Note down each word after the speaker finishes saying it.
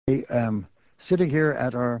I am sitting here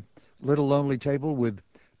at our little lonely table with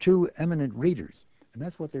two eminent readers, and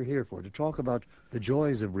that's what they're here for, to talk about the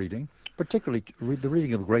joys of reading, particularly the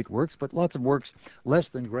reading of great works, but lots of works less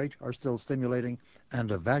than great are still stimulating and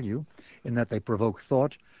of value in that they provoke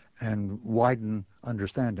thought and widen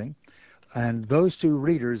understanding. And those two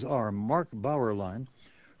readers are Mark Bauerlein,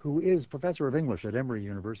 who is professor of English at Emory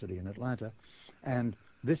University in Atlanta, and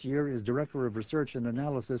this year is Director of Research and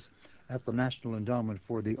Analysis at the National Endowment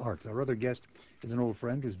for the Arts. Our other guest is an old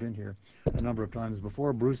friend who's been here a number of times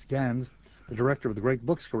before, Bruce Ganz, the Director of the Great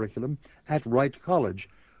Books Curriculum at Wright College,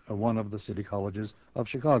 one of the city colleges of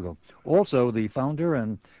Chicago. Also the founder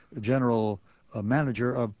and general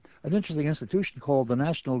manager of an interesting institution called the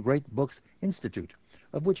National Great Books Institute,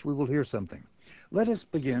 of which we will hear something. Let us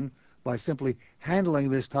begin by simply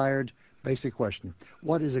handling this tired, basic question.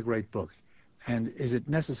 What is a great book? And is it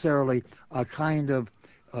necessarily a kind of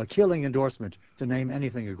killing endorsement to name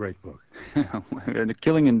anything a great book? A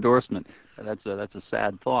killing endorsement, that's a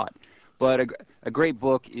sad thought. But a great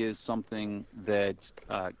book is something that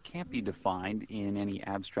can't be defined in any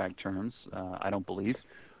abstract terms, I don't believe.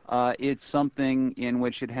 It's something in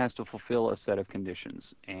which it has to fulfill a set of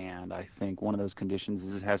conditions. And I think one of those conditions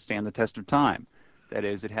is it has to stand the test of time. That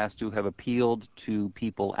is, it has to have appealed to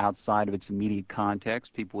people outside of its immediate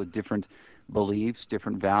context, people with different beliefs,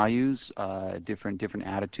 different values, different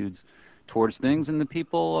attitudes towards things, and the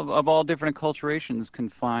people of all different acculturations can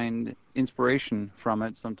find inspiration from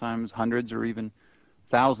it, sometimes hundreds or even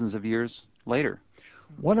thousands of years later.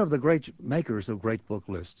 One of the great makers of great book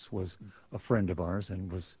lists was a friend of ours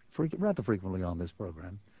and was rather frequently on this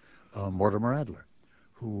program, Mortimer Adler,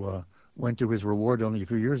 who went to his reward only a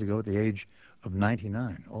few years ago at the age of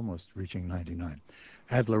 99, almost reaching 99.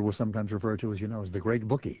 Adler was sometimes referred to, as you know, as the great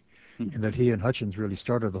bookie, in that he and Hutchins really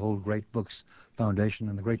started the whole Great Books Foundation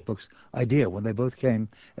and the Great Books idea when they both came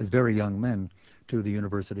as very young men to the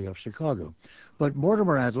University of Chicago. But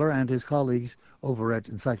Mortimer Adler and his colleagues over at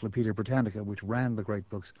Encyclopedia Britannica, which ran the Great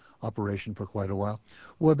Books operation for quite a while,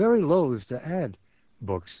 were very loath to add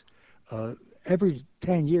books. Every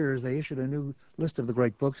 10 years they issued a new list of the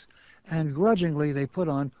great books, and grudgingly they put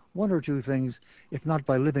on one or two things, if not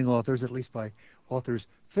by living authors, at least by authors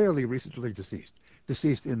fairly recently deceased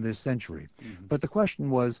in this century. But the question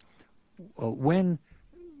was, when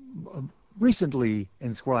recently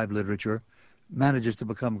inscribed literature manages to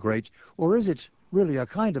become great, or is it really a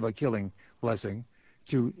kind of a killing blessing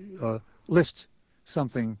to list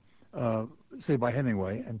something, say by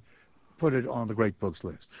Hemingway, and put it on the great books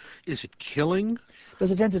list? Is it killing?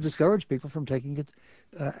 Does it tend to discourage people from taking it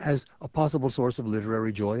as a possible source of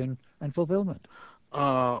literary joy and fulfillment?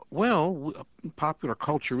 Popular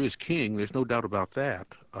culture is king. There's no doubt about that.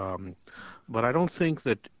 But I don't think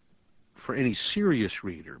that for any serious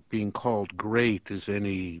reader, being called great is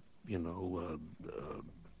any,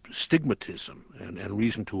 stigmatism and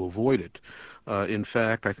reason to avoid it. In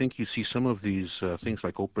fact, I think you see some of these things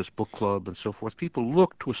like Oprah's Book Club and so forth. People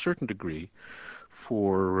look to a certain degree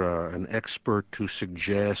for an expert to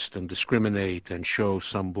suggest and discriminate and show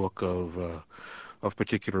some book of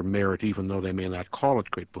particular merit, even though they may not call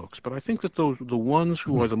it great books. But I think that the ones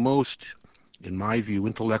who are the most, in my view,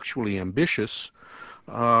 intellectually ambitious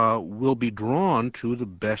will be drawn to the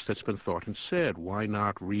best that's been thought and said. Why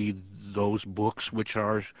not read those books which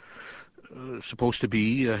are supposed to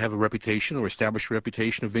be have a reputation or establish a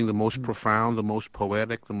reputation of being the most profound, the most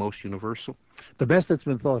poetic, the most universal? The best that's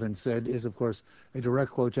been thought and said is, of course, a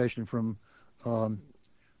direct quotation from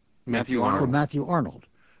Matthew Arnold. Matthew Arnold,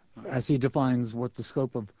 as he defines what the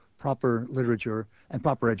scope of proper literature and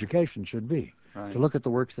proper education should be. Right. To look at the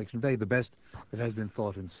works that convey the best that has been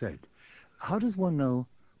thought and said. How does one know,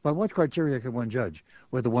 by what criteria can one judge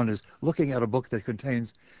whether one is looking at a book that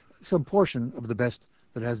contains some portion of the best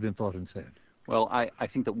that has been thought and said? Well, I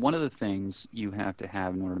think that one of the things you have to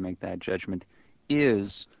have in order to make that judgment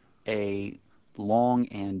is a long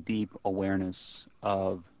and deep awareness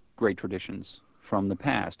of great traditions from the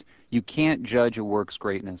past. You can't judge a work's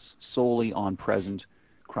greatness solely on present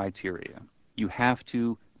criteria. You have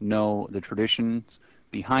to know the traditions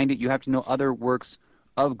behind it. You have to know other works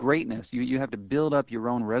of greatness. You have to build up your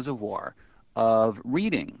own reservoir of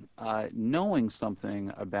reading, knowing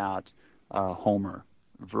something about Homer,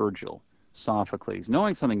 Virgil, Sophocles,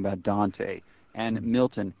 knowing something about Dante and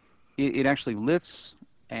Milton. It actually lifts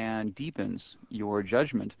and deepens your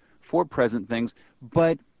judgment for present things.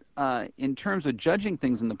 But in terms of judging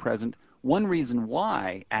things in the present, one reason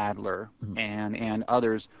why Adler and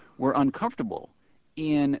others were uncomfortable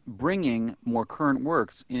in bringing more current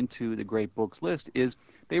works into the great books list is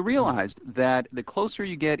they realized that the closer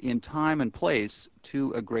you get in time and place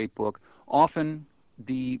to a great book, often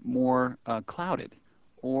the more clouded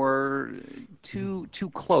or too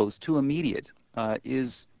close, too immediate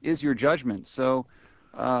is your judgment. So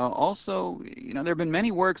also, there have been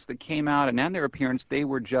many works that came out, and on their appearance, they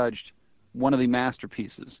were judged one of the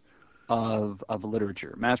masterpieces of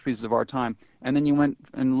literature, masterpieces of our time. And then you went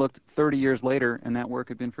and looked 30 years later, and that work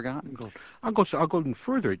had been forgotten. I'll go even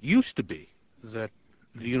further. It used to be that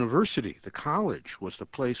the university, the college, was the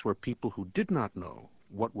place where people who did not know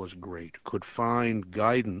what was great could find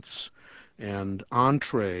guidance and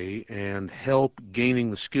entree and help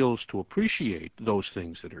gaining the skills to appreciate those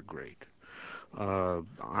things that are great.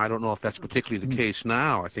 I don't know if that's particularly the case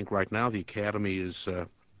now. I think right now the Academy is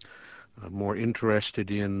more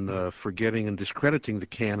interested in forgetting and discrediting the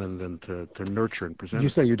canon than to nurture and present You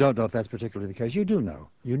it. say you don't know if that's particularly the case. You do know.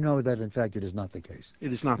 You know that, in fact, it is not the case.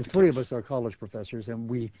 It is not The the three case. of us are college professors, and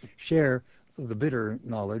we share the bitter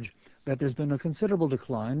knowledge that there's been a considerable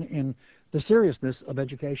decline in the seriousness of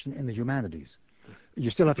education in the humanities. You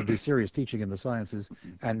still have to do serious teaching in the sciences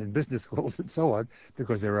and in business schools and so on,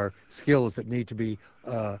 because there are skills that need to be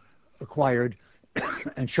acquired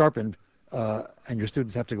and sharpened, and your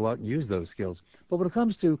students have to go out and use those skills. But when it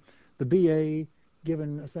comes to the BA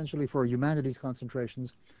given essentially for humanities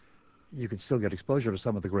concentrations, you could still get exposure to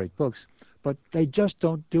some of the great books, but they just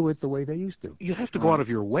don't do it the way they used to. You have to go out of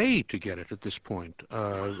your way to get it at this point.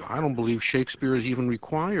 I don't believe Shakespeare is even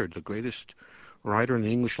required, the greatest writer in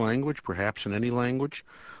the English language, perhaps in any language.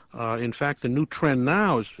 In fact, the new trend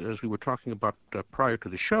now, as we were talking about prior to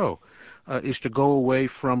the show, is to go away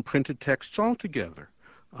from printed texts altogether.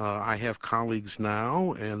 I have colleagues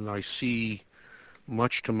now, and I see,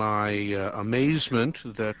 much to my amazement,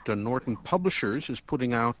 that Norton Publishers is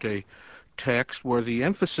putting out a text where the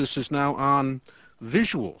emphasis is now on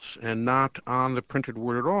visuals and not on the printed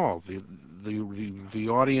word at all. The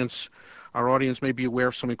audience, our audience may be aware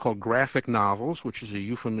of something called graphic novels, which is a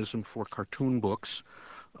euphemism for cartoon books.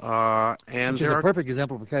 And Which is there a are, perfect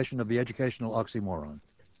exemplification of the educational oxymoron.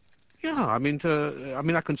 yeah, I mean,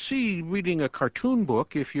 I can see reading a cartoon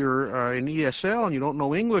book if you're in ESL and you don't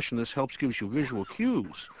know English, and this helps gives you visual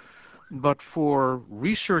cues. But for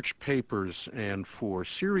research papers and for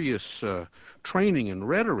serious training in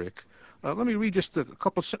rhetoric, let me read just a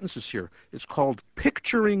couple sentences here. It's called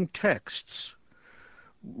Picturing Texts,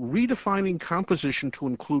 Redefining Composition to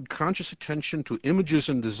Include Conscious Attention to Images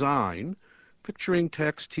and Design. Picturing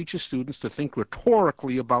Text teaches students to think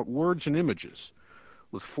rhetorically about words and images.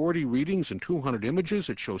 With 40 readings and 200 images,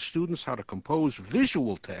 it shows students how to compose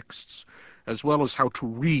visual texts as well as how to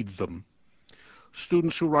read them.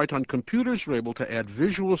 Students who write on computers are able to add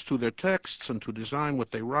visuals to their texts and to design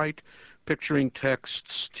what they write. Picturing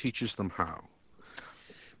texts teaches them how.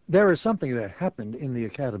 There is something that happened in the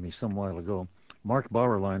Academy some while ago. Mark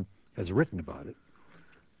Bauerlein has written about it.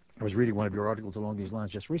 I was reading one of your articles along these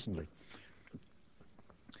lines just recently.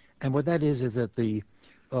 And what that is that the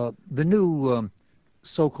new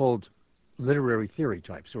so-called literary theory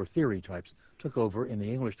types or theory types took over in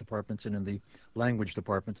the English departments and in the language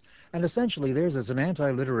departments. And essentially theirs is an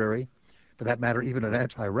anti-literary, for that matter, even an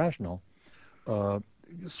anti-rational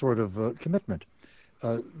sort of commitment.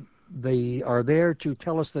 They are there to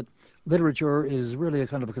tell us that literature is really a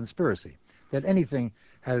kind of a conspiracy, that anything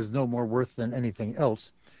has no more worth than anything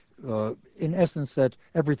else. In essence, that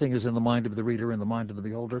everything is in the mind of the reader, in the mind of the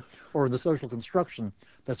beholder, or in the social construction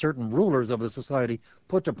that certain rulers of the society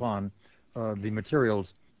put upon the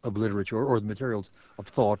materials of literature or the materials of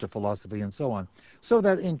thought, of philosophy, and so on. So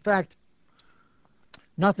that, in fact,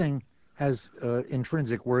 nothing has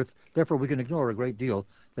intrinsic worth. Therefore, we can ignore a great deal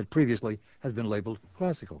that previously has been labeled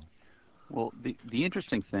classical. Well, the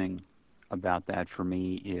interesting thing about that for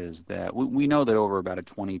me is that we know that over about a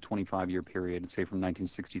 25-year period, say from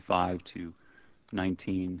 1965 to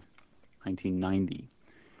 1990,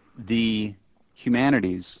 the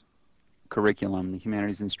humanities curriculum, the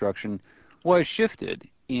humanities instruction, was shifted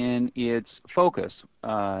in its focus.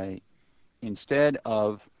 Instead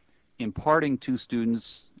of imparting to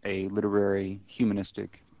students a literary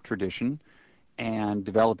humanistic tradition and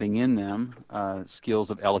developing in them skills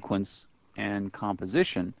of eloquence and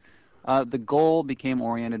composition, the goal became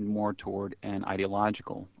oriented more toward an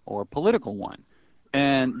ideological or political one.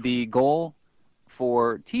 And the goal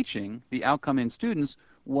for teaching, the outcome in students,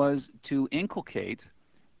 was to inculcate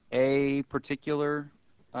a particular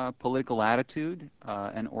political attitude,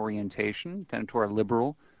 an orientation, tended toward a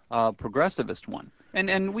liberal, progressivist one.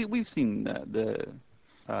 And we've seen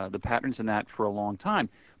the patterns in that for a long time.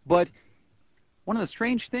 But one of the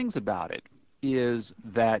strange things about it is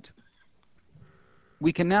that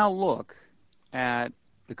we can now look at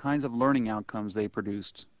the kinds of learning outcomes they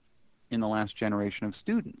produced in the last generation of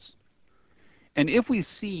students. And if we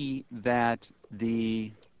see that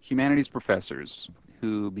the humanities professors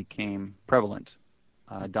who became prevalent,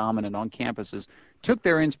 dominant on campuses, took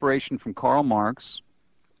their inspiration from Karl Marx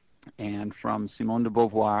and from Simone de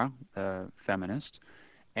Beauvoir, feminist,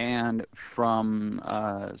 and from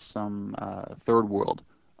some third world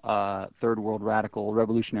radical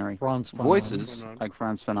revolutionary Franz Fanon. voices like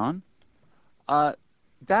Frantz Fanon, uh,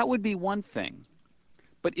 that would be one thing.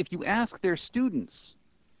 But if you ask their students,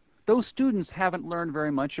 those students haven't learned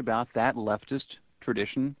very much about that leftist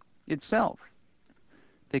tradition itself.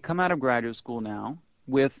 They come out of graduate school now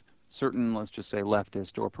with certain, let's just say,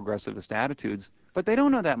 leftist or progressivist attitudes, but they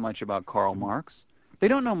don't know that much about Karl Marx. They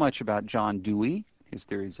don't know much about John Dewey, his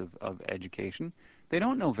theories of education. They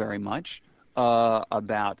don't know very much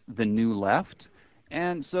about the New Left.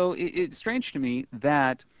 And so it's strange to me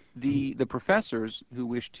that the professors who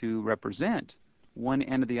wish to represent one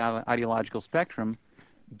end of the ideological spectrum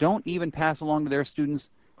don't even pass along to their students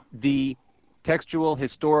the textual,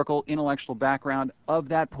 historical, intellectual background of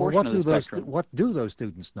that Well, portion of the spectrum. what do those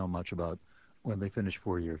students know much about when they finish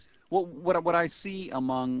 4 years? Well, what I see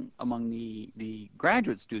among the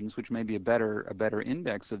graduate students, which may be a better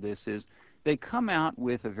index of this, is they come out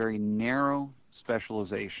with a very narrow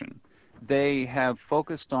specialization. They have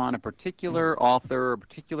focused on a particular author, a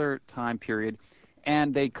particular time period,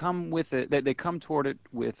 and they come with it. They come toward it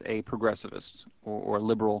with a progressivist or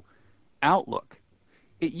liberal outlook.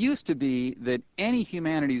 It used to be that any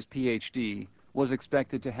humanities PhD was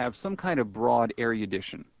expected to have some kind of broad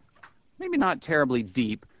erudition, maybe not terribly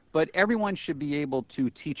deep, but everyone should be able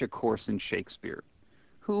to teach a course in Shakespeare.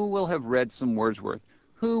 Who will have read some Wordsworth?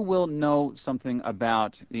 Who will know something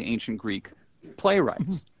about the ancient Greek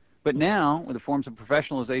playwrights? But now, with the forms of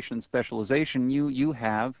professionalization and specialization, you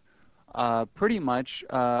have pretty much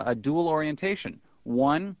a dual orientation.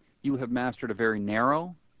 One, you have mastered a very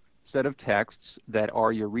narrow set of texts that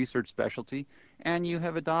are your research specialty, and you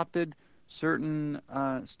have adopted certain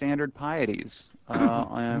standard pieties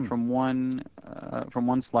from one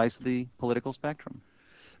slice of the political spectrum.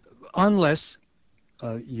 Unless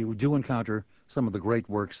you do encounter some of the great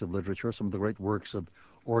works of literature, some of the great works of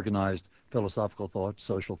organized philosophical thought,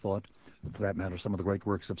 social thought, for that matter, some of the great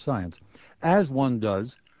works of science, as one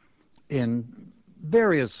does in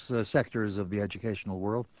various sectors of the educational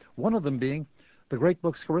world, one of them being the Great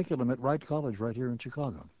Books curriculum at Wright College right here in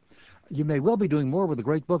Chicago. You may well be doing more with the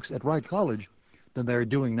Great Books at Wright College than they're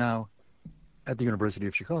doing now at the University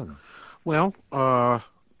of Chicago. Well, I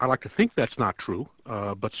like to think that's not true,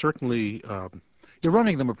 but certainly, You're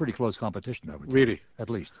running them a pretty close competition, I would say, really. at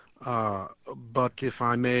least. Uh, but if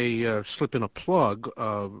I may slip in a plug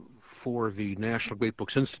for the National Great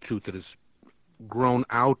Books Institute that has grown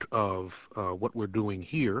out of what we're doing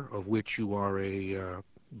here, of which you are a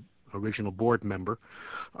original board member,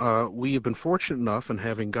 we have been fortunate enough in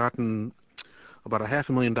having gotten about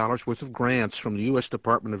 $500,000 worth of grants from the U.S.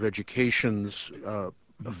 Department of Education's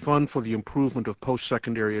Fund for the Improvement of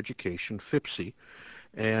Post-Secondary Education, FIPSE,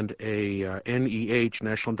 and a NEH,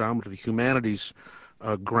 National Endowment of the Humanities,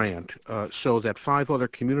 grant, so that 5 other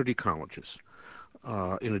community colleges,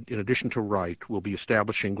 in addition to Wright, will be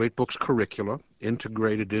establishing Great Books curricula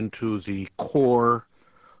integrated into the core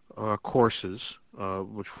courses,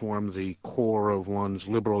 which form the core of one's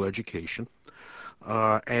liberal education.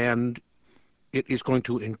 And it is going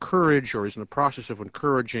to encourage, or is in the process of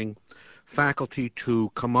encouraging, faculty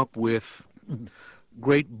to come up with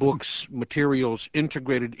great books, materials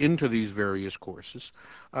integrated into these various courses.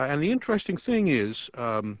 And the interesting thing is,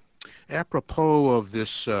 apropos of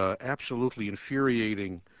this absolutely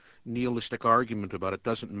infuriating nihilistic argument about it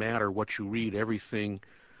doesn't matter what you read,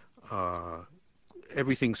 uh,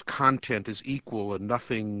 everything's content is equal and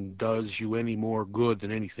nothing does you any more good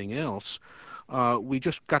than anything else. We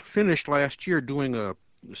just got finished last year doing a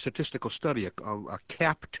statistical study, a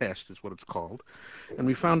CAP test is what it's called, and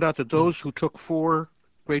we found out that those who took 4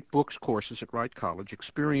 Great Books courses at Wright College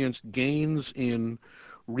experienced gains in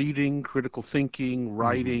reading, critical thinking,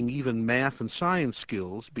 writing, even math and science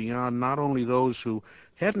skills beyond not only those who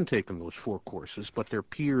hadn't taken those 4 courses, but their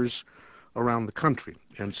peers around the country.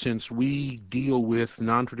 And since we deal with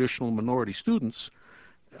non-traditional minority students,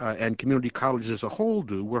 and community colleges as a whole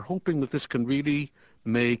do, we're hoping that this can really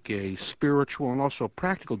make a spiritual and also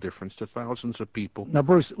practical difference to thousands of people. Now,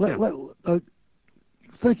 Bruce, Yeah.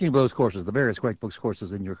 thinking of those courses, the various Great Books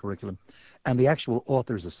courses in your curriculum, and the actual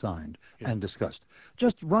authors assigned Yeah. and discussed,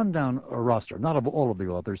 just run down a roster, not of all of the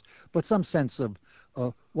authors, but some sense of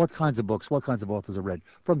what kinds of books, what kinds of authors are read,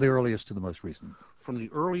 from the earliest to the most recent. From the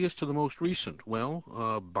earliest to the most recent, well,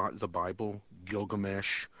 the Bible,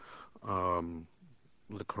 Gilgamesh, um,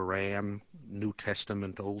 the Quran, New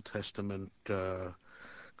Testament, Old Testament,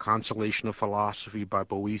 Consolation of Philosophy by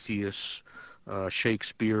Boethius,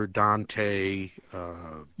 Shakespeare, Dante,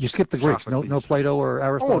 You skip the Greeks. No Sophocles. Plato or Oh no,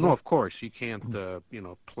 Aristotle. of course you can't.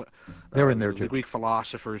 They're in there The too. Greek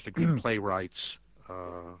philosophers, the Greek playwrights, uh,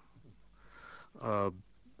 uh,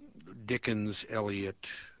 Dickens, Eliot,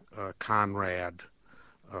 Conrad,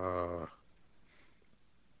 uh,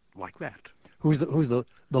 like that. Who's the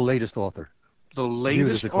latest author The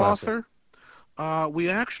viewed as a latest classic? author, we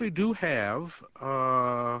actually do have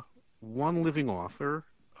one living author,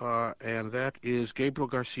 and that is Gabriel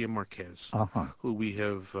Garcia Marquez, Uh huh. who we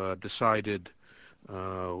have decided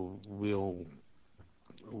uh, will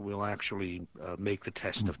actually make the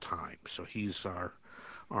test of time. So he's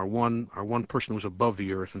our one person who's above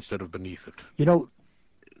the earth instead of beneath it. You know,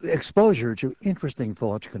 exposure to interesting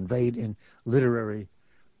thoughts conveyed in literary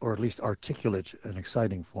or at least articulate and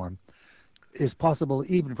exciting form is possible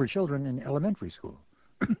even for children in elementary school.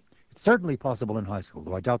 It's certainly possible in high school,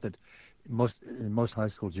 though I doubt that in most high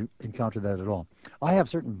schools you encounter that at all. I have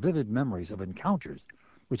certain vivid memories of encounters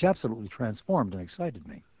which absolutely transformed and excited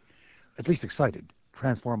me. At least excited.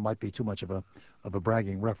 Transform might be too much of a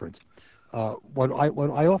bragging reference. What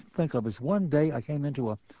I often think of is one day I came into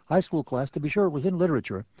a high school class. To be sure, it was in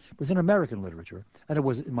literature. It was in American literature, and it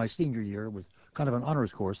was in my senior year. It was kind of an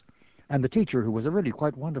honors course, and the teacher, who was a really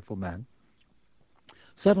quite wonderful man,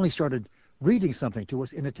 suddenly started reading something to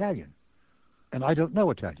us in Italian, and I don't know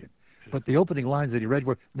Italian. But the opening lines that he read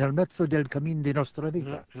were "Nel mezzo del cammin di nostra Yeah,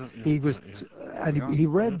 vita." yeah, yeah, He yeah, was, yeah, and Right on. he yeah,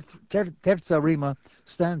 read terza rima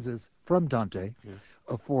stanzas from Dante yeah.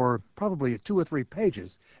 for probably 2 or 3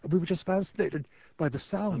 pages, and we were just fascinated by the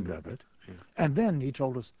sound of Wonderful. it. Yeah. And then he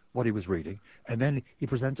told us what he was reading, and then he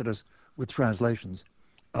presented us with translations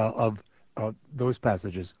of those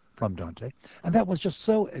passages from Dante, and that was just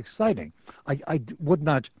so exciting. I would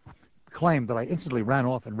not claim that I instantly ran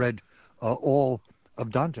off and read all of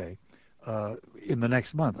Dante in the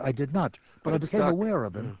next month. I did not, but But I it became stuck. aware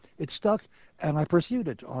of him. Yeah. It stuck, and I pursued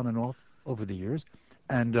it on and off over the years.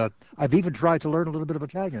 And I've even tried to learn a little bit of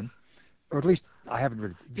Italian, or at least I haven't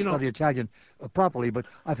really You know, studied Italian properly, but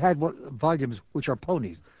I've had volumes which are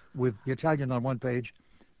ponies with the Italian on one page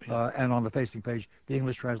yeah, and on the facing page, the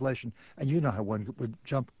English translation. And you know how one would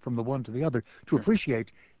jump from the one to the other to yeah.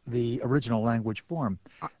 appreciate the original language form.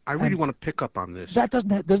 I really And want to pick up on this. that does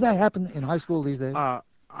that happen in high school these days? Uh,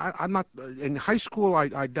 I'm not in high school.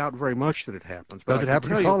 I doubt very much that it happens, but Does I it can happen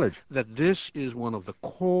in tell you college? that this is one of the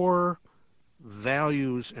core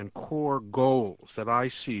values and core goals that I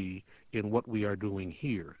see in what we are doing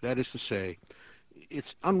here. That is to say,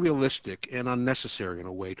 it's unrealistic and unnecessary in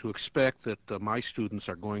a way to expect that my students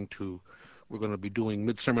are going to we're going to be doing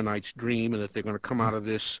Midsummer Night's Dream and that they're going to come out of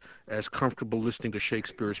this as comfortable listening to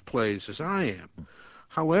Shakespeare's plays as I am.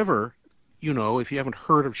 However, you know, if you haven't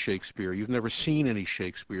heard of Shakespeare, you've never seen any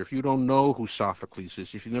Shakespeare, if you don't know who Sophocles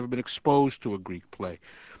is, if you've never been exposed to a Greek play,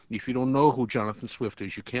 if you don't know who Jonathan Swift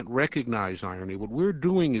is, you can't recognize irony. What we're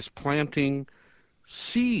doing is planting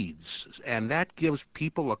seeds, and that gives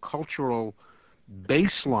people a cultural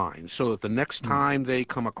baseline so that the next Mm. time they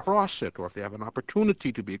come across it or if they have an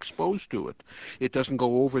opportunity to be exposed to it, it doesn't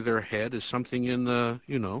go over their head as something in the,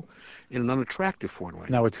 you know, in an unattractive foreign Now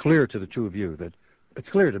language. it's clear to the two of you that it's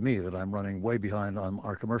clear to me that I'm running way behind on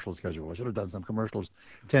our commercial schedule. I should have done some commercials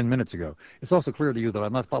 10 minutes ago. It's also clear to you that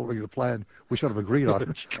I'm not following the plan we should have agreed on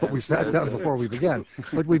It's true. when we sat down before we It's began. true.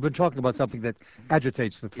 But we've been talking about something that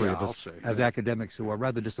agitates the three Yeah, of I'll us say. as Yeah. academics who Yeah. are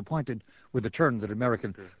rather disappointed with the turn that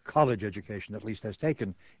American Sure. college education at least has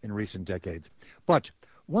taken in recent decades. But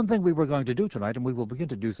one thing we were going to do tonight, and we will begin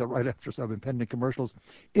to do so right after some impending commercials,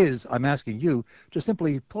 is I'm asking you to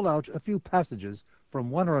simply pull out a few passages from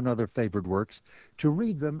one or another favored works, to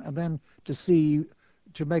read them and then to see,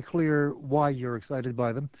 to make clear why you're excited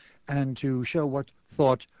by them, and to show what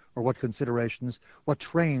thought or what considerations, what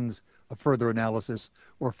trains of further analysis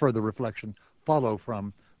or further reflection follow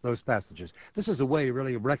from those passages. This is a way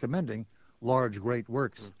really of recommending large, great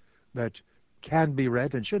works that can be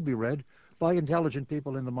read and should be read by intelligent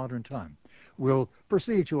people in the modern time. We'll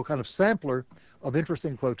proceed to a kind of sampler of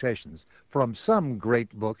interesting quotations from some great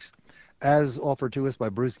books as offered to us by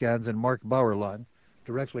Bruce Ganz and Mark Bauerlein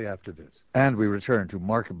directly after this. And we return to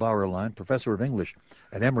Mark Bauerlein, professor of English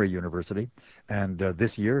at Emory University, and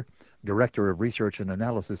this year, director of research and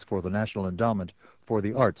analysis for the National Endowment for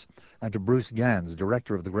the Arts, and to Bruce Ganz,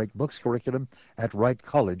 director of the Great Books curriculum at Wright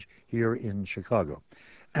College here in Chicago.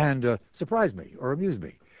 And surprise me or amuse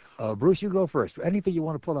me. Bruce, you go first. Anything you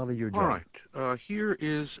want to pull out of your All jar? right. Here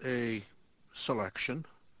is a selection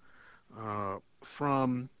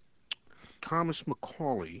from Thomas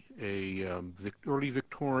Macaulay, a early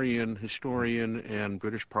Victorian historian and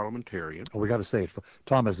British parliamentarian. Oh, we got to say it.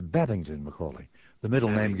 Thomas Babington Macaulay. The middle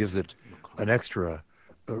name gives it Macaulay. an extra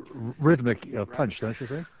rhythmic punch, don't you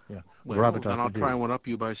think? Yeah. Well, then I'll try and one-up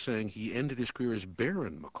you by saying he ended his career as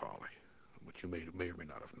Baron Macaulay, which you may or may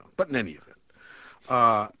not have known. But in any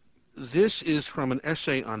event, this is from an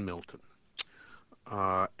essay on Milton.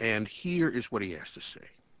 And here is what he has to say.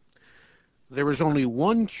 There is only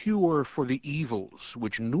one cure for the evils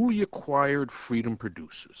which newly acquired freedom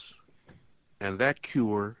produces, and that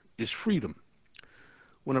cure is freedom.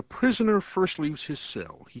 When a prisoner first leaves his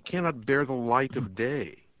cell, he cannot bear the light of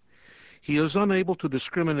day. He is unable to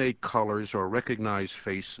discriminate colors or recognize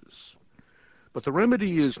faces. But the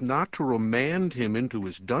remedy is not to remand him into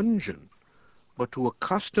his dungeon, but to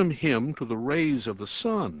accustom him to the rays of the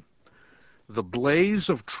sun. The blaze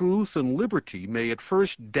of truth and liberty may at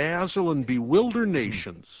first dazzle and bewilder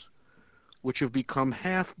nations, which have become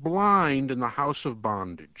half blind in the house of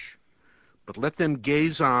bondage. But let them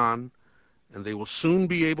gaze on, and they will soon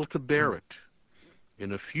be able to bear it.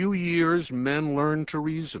 In a few years men learn to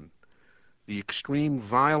reason. The extreme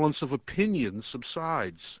violence of opinion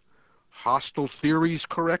subsides. Hostile theories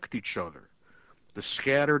correct each other. The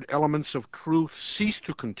scattered elements of truth cease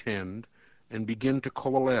to contend and begin to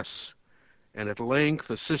coalesce. And at length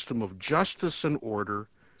a system of justice and order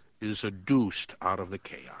is adduced out of the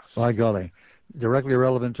chaos. By golly. Directly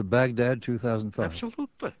relevant to Baghdad 2005.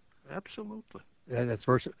 Absolutely. Absolutely. That's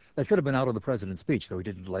first. That should have been out of the president's speech, though he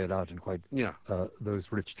didn't lay it out in quite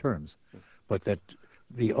those rich terms. But that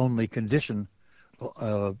the only condition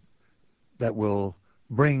that will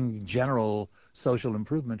bring general social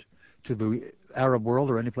improvement to the Arab world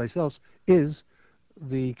or any place else is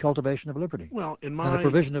the cultivation of liberty. Well, and the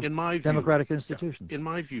provision of democratic institutions. In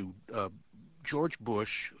my view, George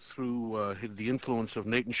Bush, through the influence of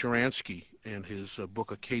Nathan Sharansky and his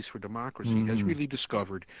book A Case for Democracy, has really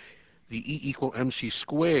discovered the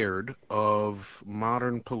E=mc² of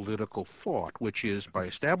modern political thought, which is by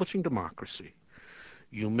establishing democracy,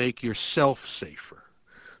 you make yourself safer,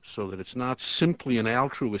 so that it's not simply an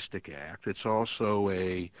altruistic act, it's also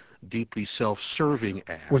a deeply self-serving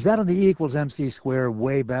act. Was that on the E=mc²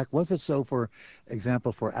 way back? Was it so, for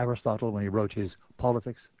example, for Aristotle when he wrote his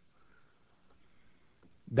Politics?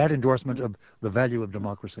 That endorsement of the value of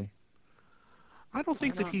democracy? I don't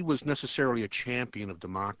think that he was necessarily a champion of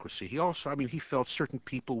democracy. He also, I mean, he felt certain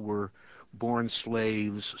people were born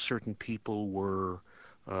slaves, certain people were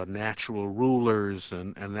natural rulers,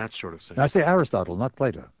 and that sort of thing. I say Aristotle, not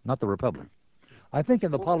Plato, not the Republic. I think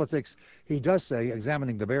in the Politics, he does say,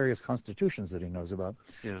 examining the various constitutions that he knows about,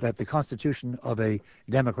 that the constitution of a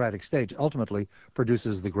democratic state ultimately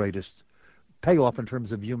produces the greatest payoff in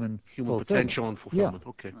terms of human potential and fulfillment.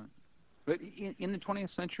 Okay. Right. But in the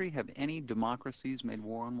 20th century, have any democracies made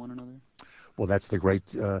war on one another? Well, that's the great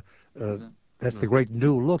the great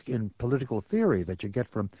new look in political theory that you get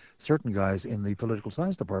from certain guys in the political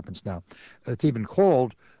science departments now. It's even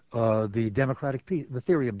called the democratic peace, the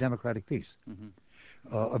theory of democratic peace.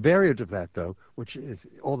 A variant of that, though, which is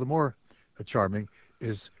all the more charming,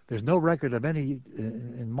 is there's no record of any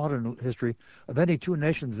in modern history of any two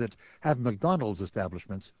nations that have McDonald's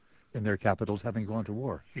establishments in their capitals having gone to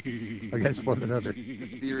war against one another.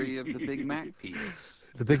 The theory of the Big Mac peace.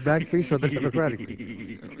 The Big Mac peace or the democratic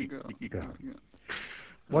peace? There we go. Yeah.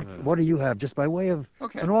 What do you have, just by way of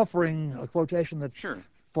an offering, a quotation that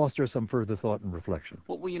fosters some further thought and reflection?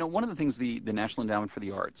 Well, you know, one of the things the National Endowment for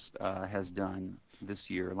the Arts has done this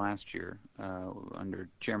year, last year, under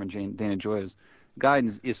Chairman Dana Gioia's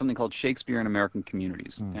guidance, is something called Shakespeare in American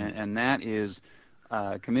Communities. And that is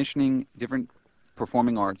commissioning different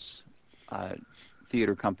performing arts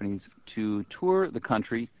theater companies to tour the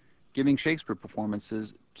country giving Shakespeare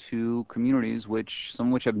performances to communities some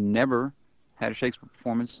of which have never had a Shakespeare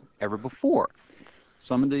performance ever before.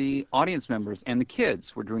 Some of the audience members and the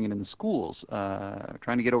kids were doing it in the schools,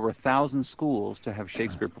 trying to get over 1,000 schools to have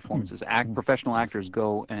Shakespeare performances. Professional actors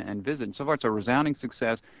go and visit. And so far, it's a resounding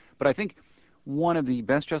success. But I think one of the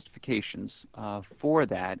best justifications for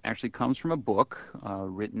that actually comes from a book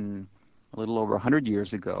written a little over 100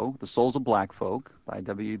 years ago, The Souls of Black Folk by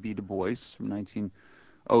W.E.B. Du Bois from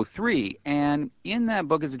 1903. And in that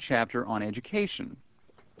book is a chapter on education.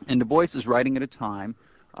 And Du Bois is writing at a time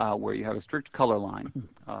where you have a strict color line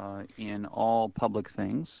in all public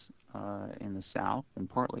things in the South and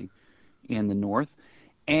partly in the North.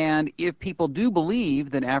 And if people do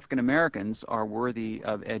believe that African Americans are worthy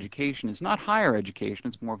of education, it's not higher education,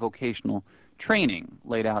 it's more vocational training,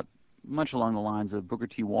 laid out much along the lines of Booker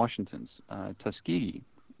T. Washington's Tuskegee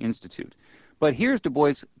Institute. But here's Du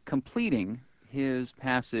Bois completing his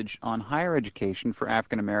passage on higher education for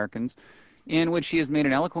African Americans, in which he has made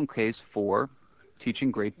an eloquent case for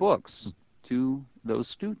teaching great books to those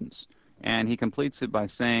students. And he completes it by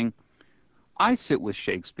saying, I sit with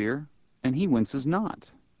Shakespeare, and he winces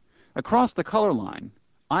not. Across the color line,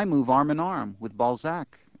 I move arm in arm with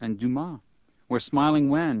Balzac and Dumas, where smiling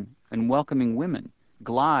men and welcoming women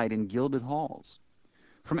glide in gilded halls.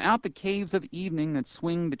 From out the caves of evening that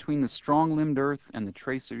swing between the strong-limbed earth and the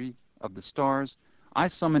tracery of the stars, I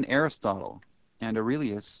summon Aristotle and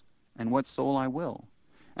Aurelius and what soul I will,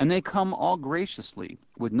 and they come all graciously,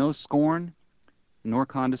 with no scorn nor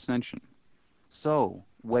condescension. So,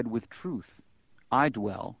 wed with truth, I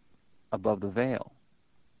dwell above the veil.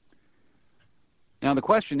 Now the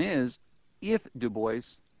question is, if Du Bois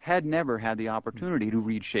had never had the opportunity to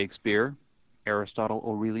read Shakespeare, Aristotle,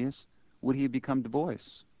 Aurelius, would he have become Du Bois?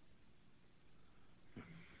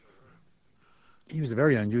 He was a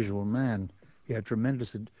very unusual man. He had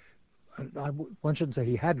tremendous, one shouldn't say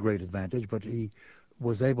he had great advantage, but he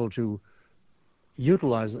was able to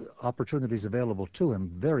utilize opportunities available to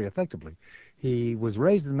him very effectively. He was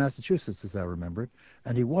raised in Massachusetts, as I remember it,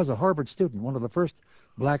 and he was a Harvard student, one of the first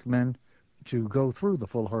black men to go through the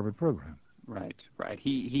full Harvard program. Right, right.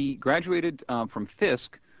 He graduated from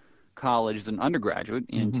Fisk College as an undergraduate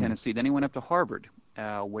in Tennessee. Then he went up to Harvard,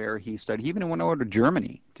 where he studied. He even went over to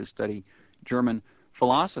Germany to study German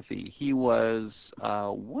philosophy. He was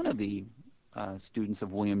one of the students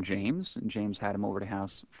of William James, and James had him over to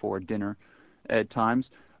house for dinner at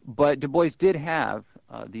times. But Du Bois did have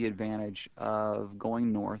the advantage of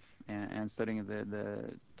going north and studying at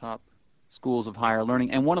the top schools of higher learning,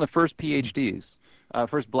 and one of the first PhDs,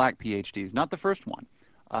 first black PhDs, not the first one,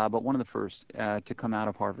 but one of the first to come out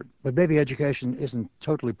of Harvard. But maybe education isn't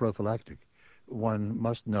totally prophylactic. One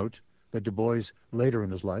must note that Du Bois, later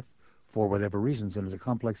in his life, for whatever reasons, and it's a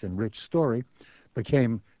complex and rich story,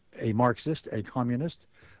 became a Marxist, a communist,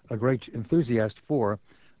 a great enthusiast for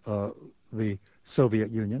the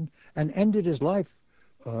Soviet Union, and ended his life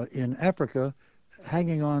in Africa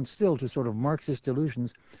hanging on still to sort of Marxist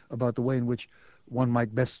illusions about the way in which one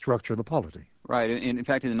might best structure the polity. Right. In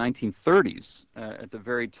fact, in the 1930s, at the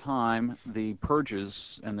very time the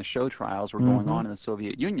purges and the show trials were going on in the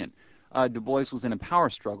Soviet Union, Du Bois was in a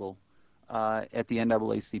power struggle at the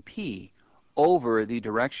NAACP over the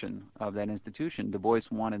direction of that institution. Du Bois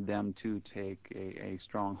wanted them to take a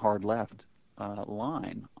strong, hard left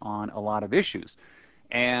line on a lot of issues.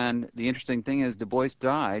 And the interesting thing is Du Bois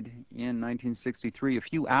died in 1963, a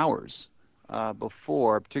few hours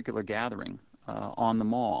before a particular gathering on the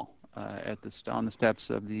Mall, on the steps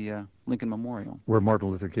of the Lincoln Memorial. Where Martin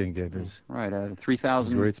Luther King gave his... Right,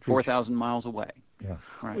 3,000, 4,000 miles away. Yeah.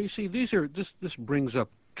 Right. Well, you see, this brings up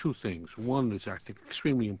two things. One is, I think,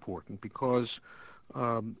 extremely important because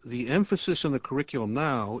the emphasis in the curriculum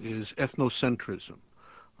now is ethnocentrism.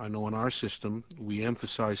 I know in our system we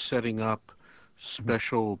emphasize setting up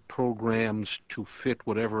special programs to fit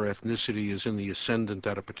whatever ethnicity is in the ascendant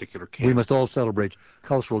at a particular camp. We must all celebrate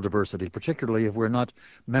cultural diversity, particularly if we're not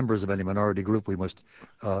members of any minority group. We must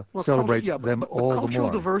celebrate them all the more. Cultural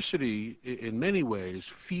diversity, in many ways,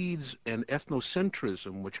 feeds an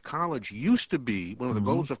ethnocentrism, which college used to be. One of the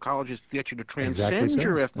goals of college is to get you to transcend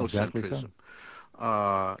your ethnocentrism. Exactly so.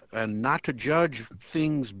 And not to judge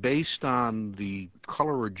things based on the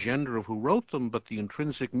color or gender of who wrote them, but the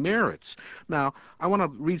intrinsic merits. Now, I want to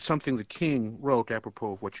read something that King wrote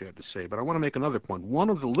apropos of what you had to say, but I want to make another point.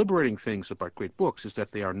 One of the liberating things about great books is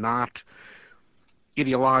that they are not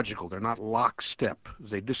ideological. They're not lockstep.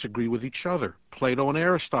 They disagree with each other. Plato and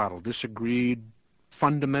Aristotle disagreed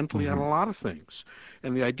fundamentally on a lot of things.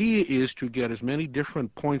 And the idea is to get as many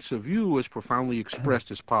different points of view as profoundly expressed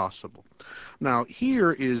as possible. Now,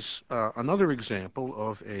 here is another example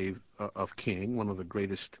of King, one of the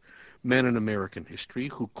greatest men in American history,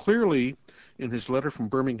 who clearly, in his letter from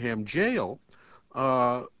Birmingham jail,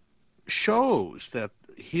 shows that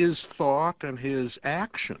his thought and his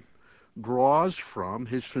action draws from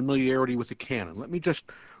his familiarity with the canon. Let me just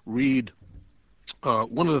read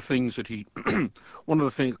one of the things that he, a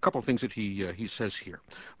couple of things that he says here.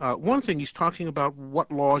 One thing, he's talking about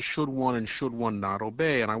what laws should one and should one not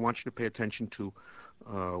obey, and I want you to pay attention to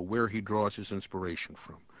where he draws his inspiration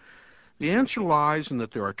from. The answer lies in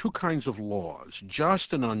that there are two kinds of laws,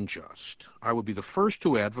 just and unjust. I would be the first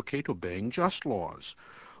to advocate obeying just laws.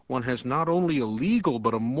 One has not only a legal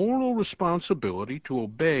but a moral responsibility to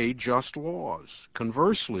obey just laws.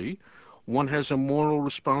 Conversely, one has a moral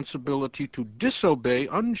responsibility to disobey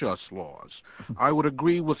unjust laws. I would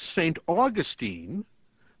agree with St. Augustine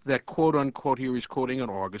that, quote unquote, here he's quoting an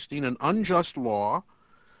Augustine, an unjust law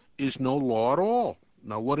is no law at all.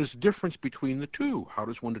 Now, what is the difference between the two? How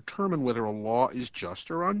does one determine whether a law is just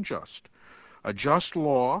or unjust? A just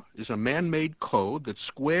law is a man-made code that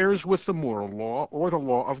squares with the moral law or the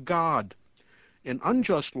law of God. An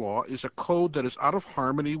unjust law is a code that is out of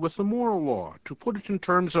harmony with the moral law. To put it in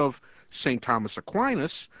terms of St. Thomas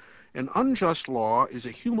Aquinas, an unjust law is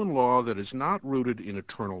a human law that is not rooted in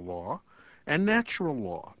eternal law and natural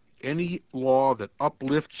law. Any law that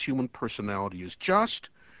uplifts human personality is just.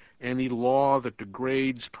 Any law that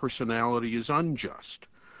degrades personality is unjust.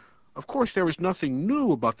 Of course, there is nothing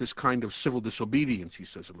new about this kind of civil disobedience, he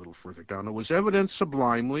says a little further down. It was evidenced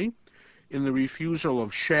sublimely in the refusal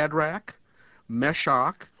of Shadrach,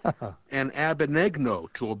 Meshach, and Abednego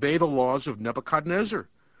to obey the laws of Nebuchadnezzar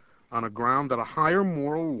on a ground that a higher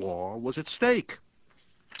moral law was at stake.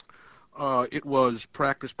 It was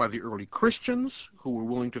practiced by the early Christians who were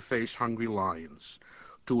willing to face hungry lions.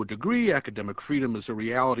 To a degree, academic freedom is a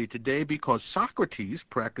reality today because Socrates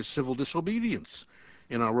practiced civil disobedience.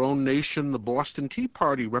 In our own nation, the Boston Tea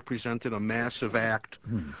Party represented a massive act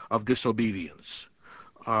of disobedience.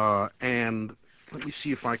 And let me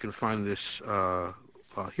see if I can find this.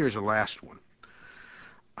 Here's the last one.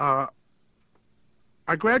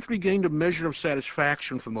 I gradually gained a measure of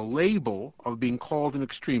satisfaction from the label of being called an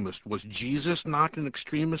extremist. Was Jesus not an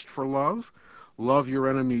extremist for love? Love your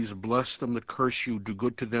enemies, bless them that curse you, do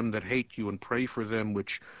good to them that hate you, and pray for them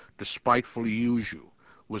which despitefully use you.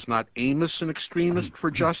 Was not Amos an extremist for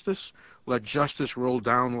justice? Let justice roll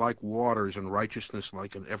down like waters and righteousness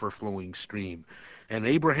like an ever-flowing stream. And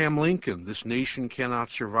Abraham Lincoln, this nation cannot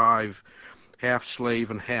survive half slave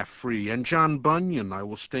and half free. And John Bunyan, I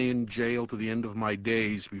will stay in jail to the end of my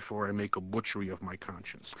days before I make a butchery of my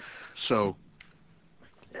conscience. So,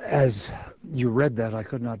 as you read that, I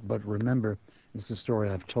could not but remember, it's a story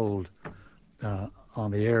I've told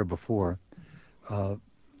on the air before,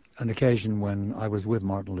 an occasion when I was with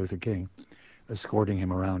Martin Luther King, escorting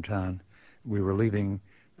him around town. We were leaving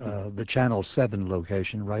the Channel 7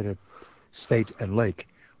 location right at State and Lake,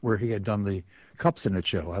 where he had done the Cups in It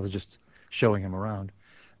show. I was just showing him around.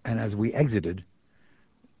 And as we exited,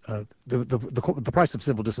 the price of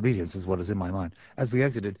civil disobedience is what is in my mind. As we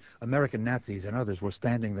exited, American Nazis and others were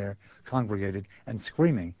standing there, congregated, and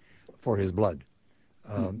screaming for his blood.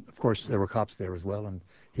 Of course, there were cops there as well, and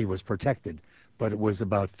he was protected. But it was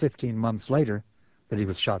about 15 months later that he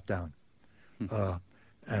was shot down.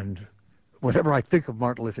 And whenever I think of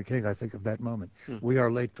Martin Luther King, I think of that moment. We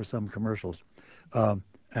are late for some commercials, and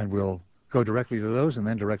we'll go directly to those and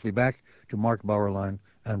then directly back to Mark Bauerlein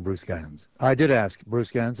and Bruce Ganz. I did ask Bruce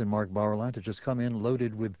Ganz and Mark Bauerlein to just come in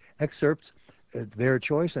loaded with excerpts, their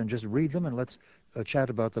choice, and just read them, and let's chat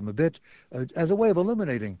about them a bit as a way of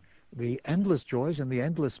illuminating the endless joys and the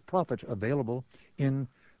endless profit available in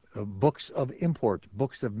books of import,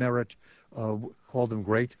 books of merit, call them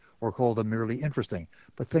great or call them merely interesting,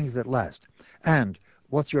 but things that last. And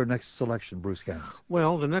what's your next selection, Bruce Ganz?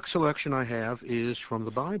 well, the next selection I have is from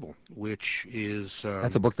the Bible, which is...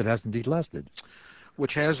 That's a book that has indeed lasted.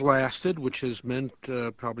 which has lasted, which has meant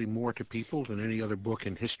probably more to people than any other book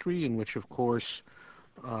in history, in which, of course,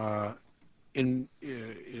 in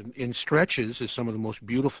stretches is some of the most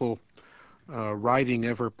beautiful writing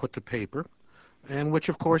ever put to paper, and which,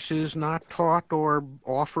 of course, is not taught or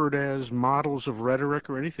offered as models of rhetoric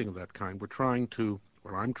or anything of that kind. We're trying to,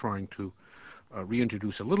 or I'm trying to,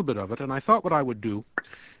 reintroduce a little bit of it, and I thought what I would do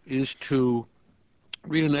is to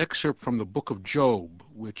read an excerpt from the book of Job,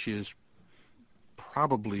 which is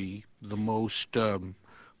probably the most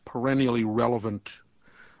perennially relevant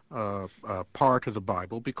part of the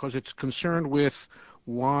Bible, because it's concerned with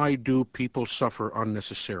why do people suffer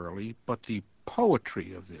unnecessarily, but the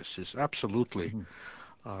poetry of this is absolutely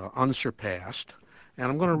unsurpassed. And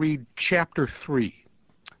I'm going to read chapter 3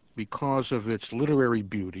 because of its literary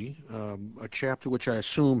beauty, a chapter which I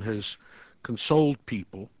assume has consoled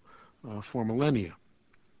people for millennia.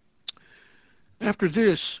 After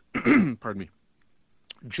this, pardon me,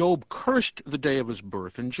 Job cursed the day of his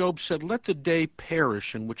birth, and Job said, let the day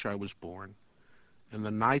perish in which I was born, and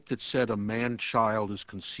the night that said a man-child is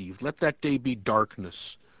conceived. Let that day be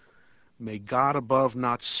darkness. May God above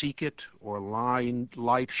not seek it, or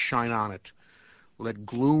light shine on it. Let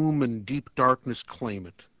gloom and deep darkness claim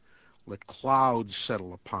it. Let clouds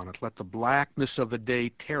settle upon it. Let the blackness of the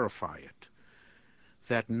day terrify it.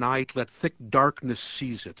 That night let thick darkness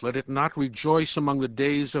seize it. Let it not rejoice among the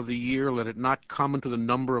days of the year. Let it not come into the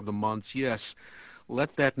number of the months. Yes,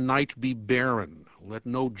 let that night be barren. Let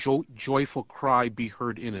no joyful cry be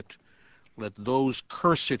heard in it. Let those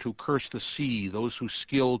curse it who curse the sea, those who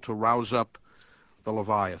skill to rouse up the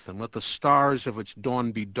Leviathan. Let the stars of its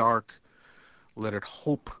dawn be dark. Let it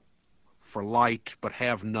hope for light, but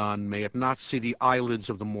have none. May it not see the eyelids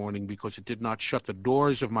of the morning, because it did not shut the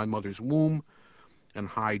doors of my mother's womb and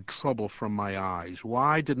hide trouble from my eyes.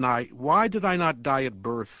 Why did I not die at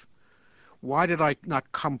birth? Why did I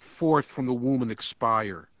not come forth from the womb and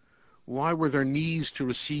expire? Why were there knees to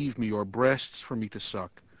receive me, or breasts for me to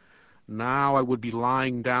suck? Now I would be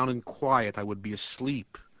lying down in quiet, I would be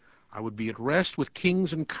asleep. I would be at rest with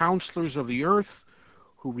kings and counselors of the earth,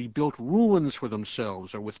 who rebuilt ruins for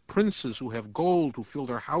themselves, or with princes who have gold, who fill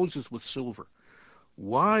their houses with silver.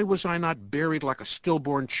 Why was I not buried like a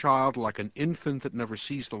stillborn child, like an infant that never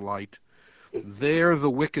sees the light? There the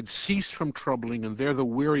wicked cease from troubling, and there the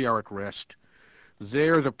weary are at rest.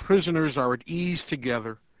 There the prisoners are at ease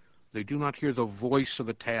together. They do not hear the voice of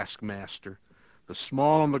the taskmaster. The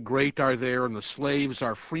small and the great are there, and the slaves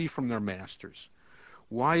are free from their masters.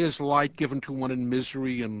 Why is light given to one in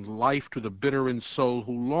misery, and life to the bitter in soul,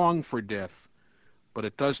 who long for death, but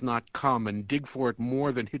it does not come, and dig for it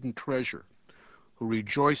more than hidden treasure, who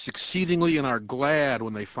rejoice exceedingly and are glad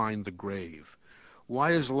when they find the grave?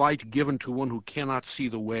 Why is light given to one who cannot see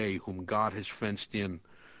the way, whom God has fenced in?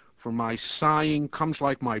 For my sighing comes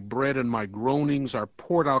like my bread, and my groanings are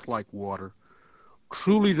poured out like water.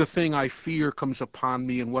 Truly the thing I fear comes upon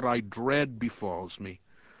me, and what I dread befalls me.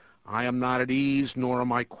 I am not at ease, nor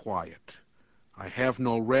am I quiet. I have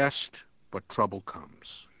no rest, but trouble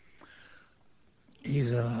comes.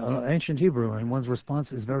 He's an ancient Hebrew, and one's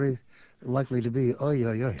response is very likely to be, oy,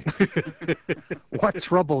 oy, oy. What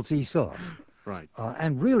troubles he saw. Right.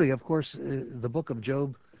 And really, of course, the book of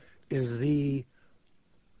Job is the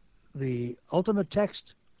ultimate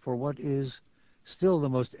text for what is still the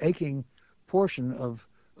most aching portion of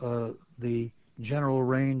the general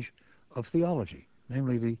range of theology,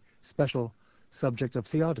 namely the special subject of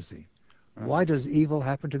theodicy. Right. Why does evil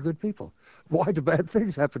happen to good people? Why do bad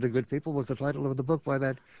things happen to good people was the title of the book by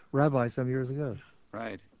that rabbi some years ago.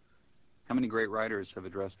 Right. How many great writers have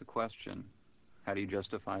addressed the question, how do you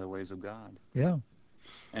justify the ways of God? Yeah.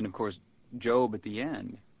 And of course, Job at the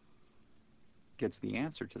end gets the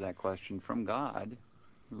answer to that question from God,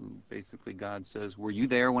 who basically God says, were you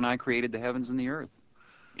there when I created the heavens and the earth?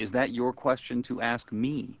 Is that your question to ask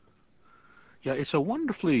me? Yeah, it's a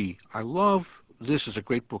wonderfully, I love this as a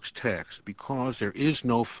great book's text because there is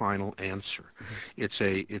no final answer.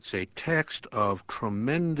 Mm-hmm. It's a text of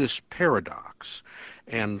tremendous paradox.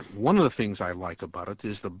 And one of the things I like about it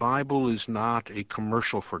is the Bible is not a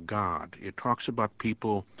commercial for God. It talks about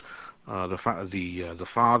people, the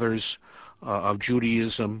fathers of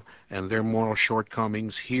Judaism and their moral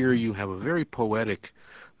shortcomings. Here you have a very poetic,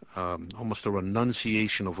 almost a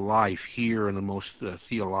renunciation of life here in the most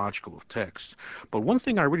theological of texts. But one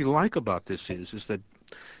thing I really like about this is that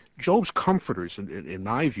Job's comforters, in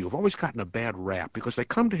my view, have always gotten a bad rap because they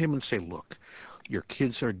come to him and say, look, your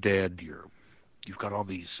kids are dead, you've got all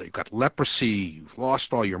these, you've got leprosy, you've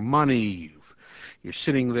lost all your money, you're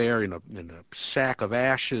sitting there in a sack of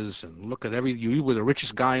ashes, and look at you were the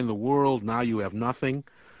richest guy in the world, now you have nothing.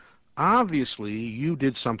 Obviously, you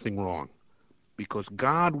did something wrong, because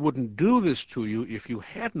God wouldn't do this to you if you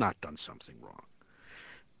had not done something wrong.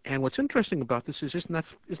 And what's interesting about this is, isn't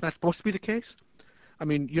that supposed to be the case? I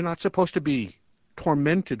mean, you're not supposed to be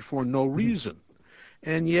tormented for no reason.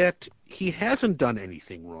 And yet, he hasn't done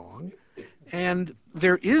anything wrong. And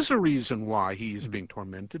there is a reason why he is being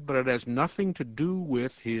tormented, but it has nothing to do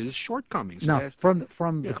with his shortcomings. Now, from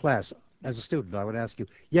Yeah. the class, as a student, I would ask you,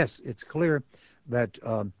 yes, it's clear that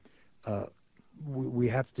we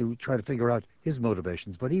have to try to figure out his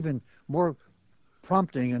motivations, but even more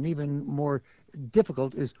prompting and even more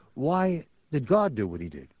difficult is, why did God do what he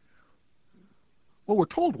did? Well, we're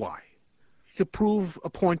told why. To prove a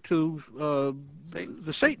point to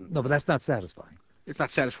Satan. No, but that's not satisfying. It's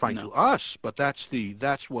not satisfying No. to us, but that's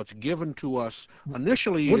what's given to us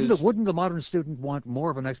initially. Wouldn't the modern student want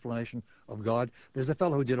more of an explanation of God? There's a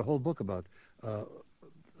fellow who did a whole book about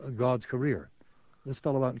God's career. This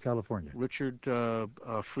fellow out in California. Richard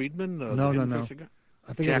Friedman, the No, no, Hidden no. Face of God?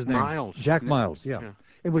 I forget Jack his name. Miles. Jack Miles, yeah. Yeah.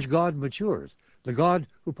 In which God matures. The God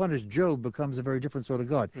who punished Job becomes a very different sort of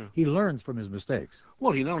God. Yeah. He learns from his mistakes.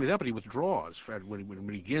 Well, he not only that, but he withdraws. When he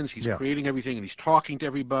begins, he's Yeah. creating everything, and he's talking to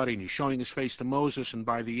everybody, and he's showing his face to Moses, and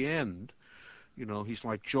by the end, he's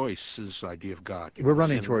like Joyce's idea of God. We're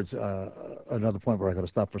running Sin. towards another point where I got to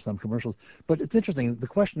stop for some commercials. But it's interesting. The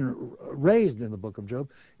question raised in the book of Job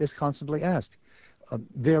is constantly asked.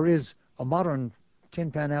 There is a modern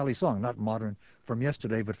Tin Pan Alley song, not modern from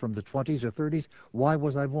yesterday, but from the 20s or 30s, Why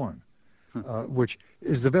Was I Born? Which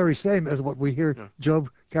is the very same as what we hear Job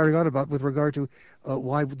carrying on about with regard to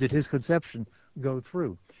why did his conception go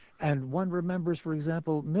through. And one remembers, for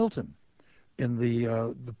example, Milton in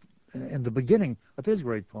in the beginning of his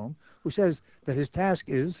great poem, who says that his task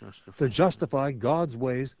is to justify God's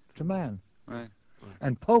ways to man. Right.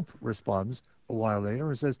 And Pope responds a while later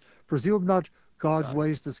and says, presume not God's God.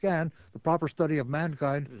 ways to scan, the proper study of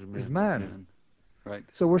mankind is man. Man. Right.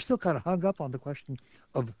 So we're still kind of hung up on the question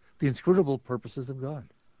of the inscrutable purposes of God,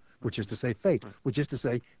 which is to say fate, which is to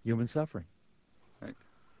say human suffering. Right.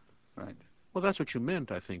 Right. Well, that's what you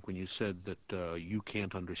meant, I think, when you said that you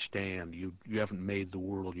can't understand. You haven't made the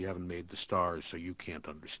world, you haven't made the stars, so you can't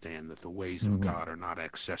understand that the ways of God are not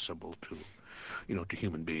accessible to, to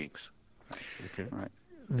human beings. Okay. Right.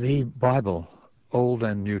 The Bible, Old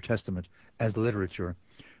and New Testament, as literature,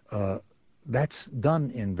 that's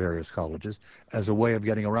done in various colleges as a way of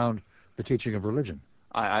getting around the teaching of religion.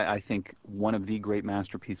 I think one of the great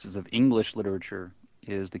masterpieces of English literature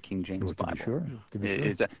is the King James Well, Bible. to be sure. To be sure.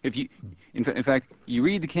 It's if you, in fact, you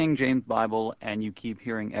read the King James Bible and you keep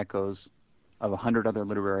hearing echoes of 100 other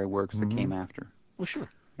literary works that came after. Well, sure.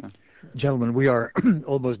 Yeah. Gentlemen, we are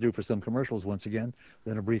almost due for some commercials once again,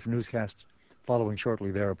 then a brief newscast following shortly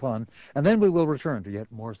thereupon, and then we will return to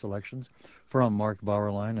yet more selections from Mark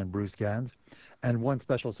Bauerlein and Bruce Ganz, and one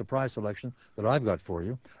special surprise selection that I've got for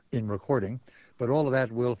you in recording. But all of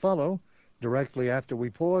that will follow directly after we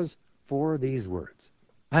pause for these words.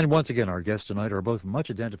 And once again, our guests tonight are both much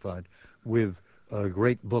identified with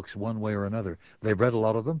great books one way or another. They've read a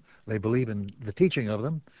lot of them, they believe in the teaching of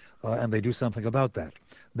them, and they do something about that.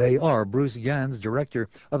 They are Bruce Ganz, director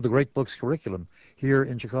of the Great Books Curriculum here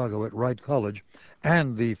in Chicago at Wright College,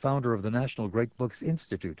 and the founder of the National Great Books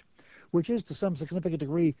Institute, which is to some significant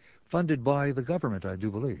degree funded by the government, I do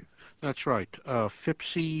believe. That's right.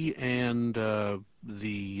 FIPSI and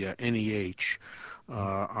the NEH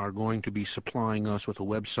are going to be supplying us with a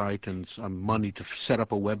website and some money to set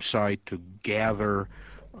up a website to gather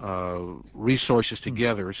resources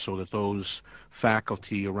together so that those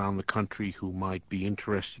faculty around the country who might be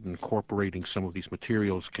interested in incorporating some of these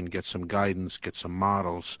materials can get some guidance, get some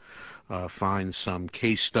models, find some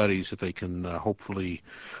case studies that they can hopefully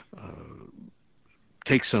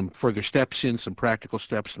take some further steps in, some practical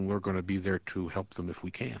steps, and we're going to be there to help them if we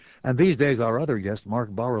can. And these days, our other guest, Mark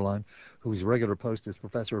Bauerlein, whose regular post is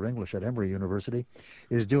professor of English at Emory University,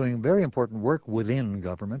 is doing very important work within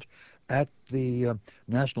government at the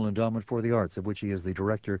National Endowment for the Arts, of which he is the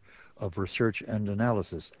director of research and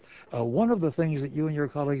analysis. One of the things that you and your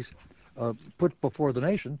colleagues put before the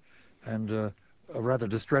nation, and a rather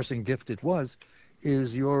distressing gift it was,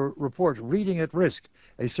 is your report, Reading at Risk,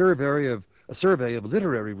 a survey of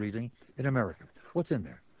literary reading in America. What's in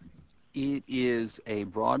there? It is a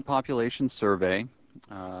broad population survey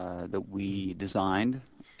that we designed,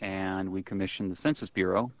 and we commissioned the Census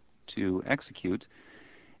Bureau to execute.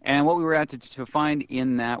 And what we were at to find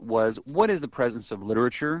in that was, what is the presence of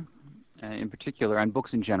literature in particular, and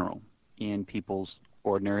books in general, in people's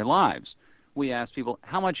ordinary lives? We asked people,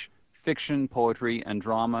 how much fiction, poetry, and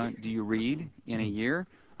drama do you read in a year?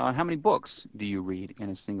 How many books do you read in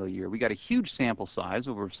a single year? We got a huge sample size,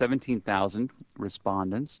 over 17,000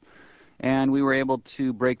 respondents, and we were able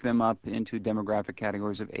to break them up into demographic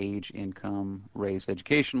categories of age, income, race,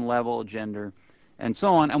 education level, gender, and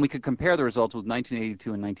so on, and we could compare the results with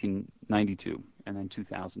 1982 and 1992, and then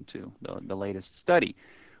 2002, the latest study.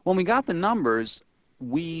 When we got the numbers,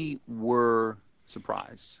 we were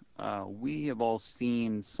surprised. We have all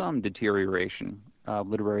seen some deterioration of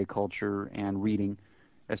literary culture and reading,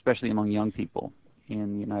 especially among young people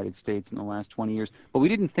in the United States in the last 20 years, but we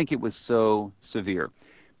didn't think it was so severe.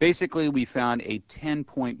 Basically, we found a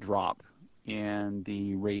 10-point drop in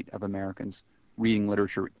the rate of Americans reading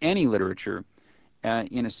literature, any literature,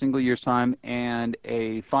 in a single year's time, and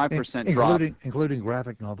a 5% drop. Including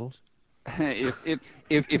graphic novels?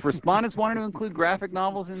 If respondents wanted to include graphic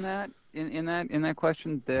novels in that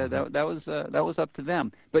question, that was up to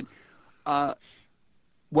them. But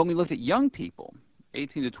when we looked at young people,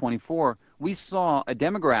 18 to 24, we saw a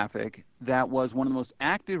demographic that was one of the most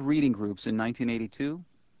active reading groups in 1982.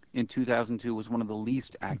 In 2002, was one of the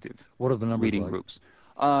least active What are the numbers reading like? groups.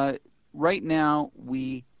 Right now,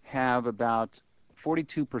 we have about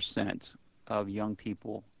 42% of young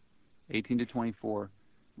people, 18 to 24,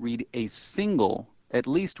 read a single, at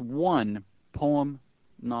least one poem,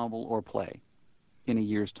 novel, or play in a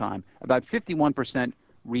year's time. About 51%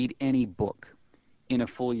 read any book in a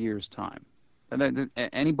full year's time.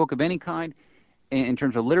 Any book of any kind, in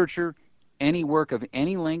terms of literature, any work of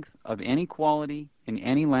any length, of any quality, in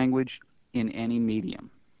any language, in any medium.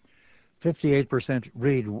 58%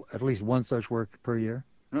 read at least one such work per year?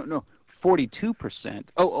 No, 42%.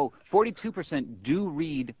 42% do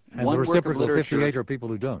read And one the work of reciprocal literature. 58 are people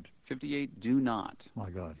who don't. 58 do not. My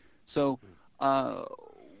God. So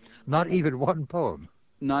Not even one poem.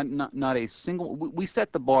 Not a single. We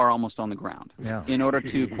set the bar almost on the ground Yeah. in order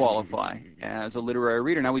to qualify as a literary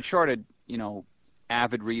reader. Now we charted,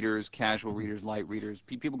 avid readers, casual readers, light readers,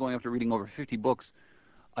 people going up to reading over 50 books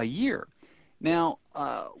a year. Now,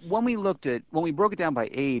 when we broke it down by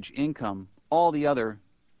age, income, all the other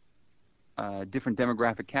different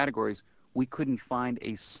demographic categories, we couldn't find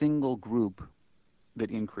a single group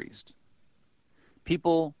that increased.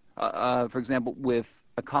 People, for example, with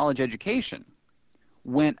a college education,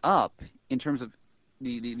 went up in terms of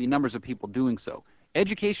the numbers of people doing so.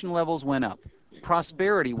 Education levels went up.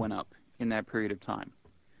 Prosperity went up in that period of time.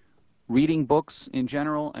 Reading books in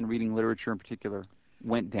general and reading literature in particular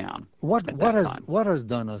went down What at what that has time. what has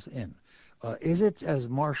done us in? Is it, as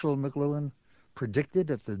Marshall McLuhan predicted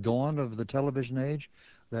at the dawn of the television age,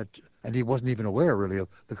 that, and he wasn't even aware really of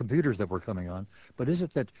the computers that were coming on, but is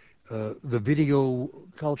it that the video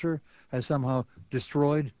culture has somehow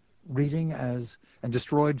destroyed reading and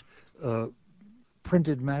destroyed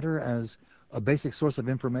printed matter as a basic source of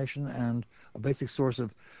information and a basic source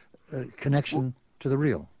of connection to the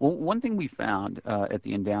real? Well, one thing we found at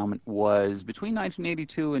the endowment was between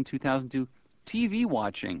 1982 and 2002, TV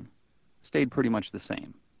watching stayed pretty much the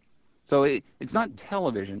same. So it's not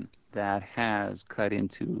television that has cut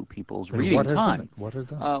into people's Then reading what has done time. it? What has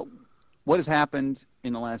done it? What has happened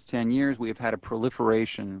in the last 10 years, we have had a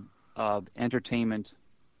proliferation of entertainment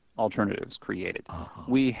alternatives created.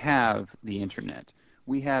 We have the internet.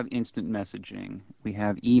 We have instant messaging. We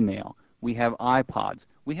have email. We have iPods.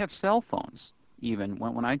 We have cell phones, even.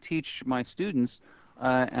 When I teach my students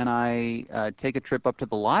and I take a trip up to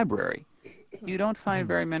the library, you don't find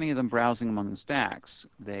very many of them browsing among the stacks.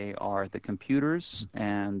 They are at the computers,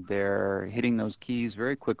 and they're hitting those keys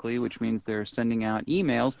very quickly, which means they're sending out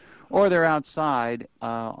emails, or they're outside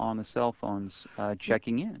on the cell phones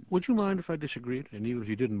checking in. Would you mind if I disagreed? And even if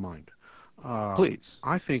you didn't mind. Please.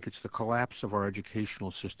 I think it's the collapse of our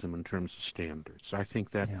educational system in terms of standards. I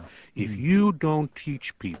think that Yeah. if you don't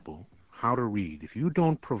teach people how to read, if you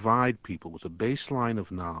don't provide people with a baseline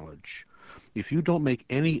of knowledge, if you don't make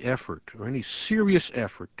any effort or any serious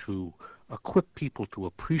effort to equip people to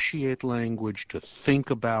appreciate language, to think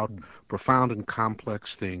about profound and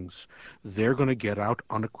complex things, they're going to get out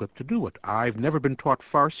unequipped to do it. I've never been taught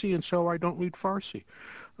Farsi, and so I don't read Farsi.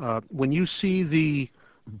 When you see the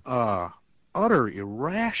utter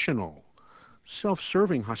irrational,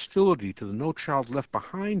 self-serving hostility to the No Child Left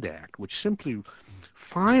Behind Act, which simply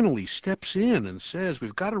finally steps in and says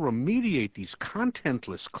we've got to remediate these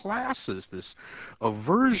contentless classes, this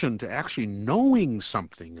aversion to actually knowing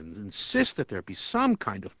something, and insist that there be some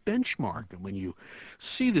kind of benchmark. And when you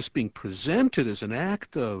see this being presented as an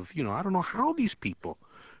act of, I don't know how these people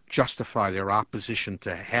justify their opposition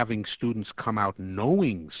to having students come out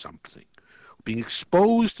knowing something, being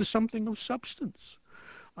exposed to something of substance.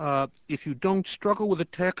 If you don't struggle with a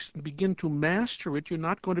text and begin to master it, you're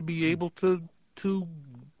not going to be able to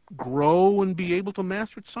grow and be able to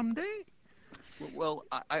master it someday. Well,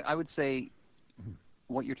 I would say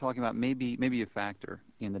what you're talking about may be a factor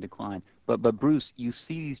in the decline. But Bruce, you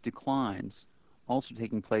see these declines also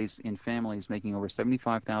taking place in families making over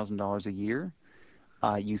 $75,000 a year.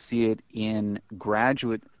 You see it in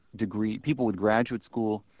people with graduate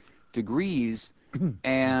school degrees,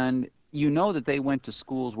 and you know that they went to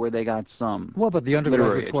schools where they got some Well, but the literary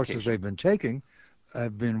undergraduate courses education. they've been taking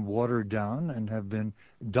have been watered down and have been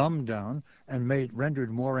dumbed down and rendered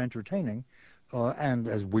more entertaining. And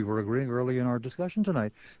as we were agreeing early in our discussion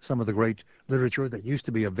tonight, some of the great literature that used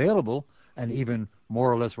to be available and even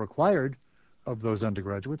more or less required of those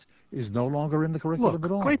undergraduates is no longer in the curriculum at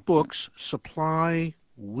Look, all. great books supply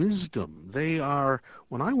wisdom.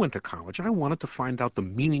 When I went to college, I wanted to find out the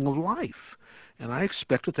meaning of life. And I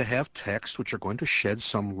expected to have texts which are going to shed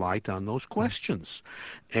some light on those questions.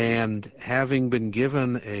 And having been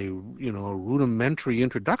given a rudimentary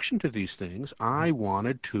introduction to these things, I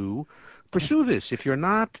wanted to pursue this. If you're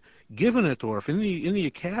not given it, or if in the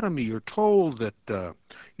academy you're told that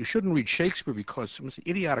you shouldn't read Shakespeare because some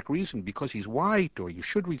idiotic reason, because he's white, or you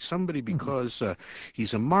should read somebody because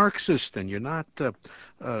he's a Marxist, and you're not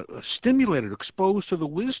stimulated, exposed to the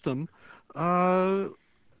wisdom,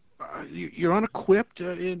 you're unequipped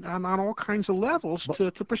on all kinds of levels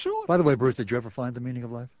to pursue By it. the way, Bruce, did you ever find the meaning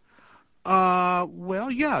of life? Well,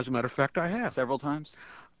 yeah, as a matter of fact, I have. Several times?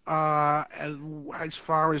 As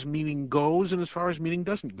far as meaning goes, and as far as meaning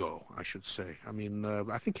doesn't go, I should say. I mean,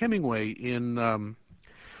 I think Hemingway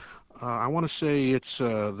I want to say it's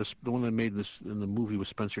the one that made this in the movie with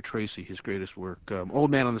Spencer Tracy, his greatest work,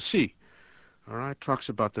 Old Man on the Sea. All right, talks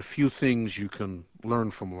about the few things you can learn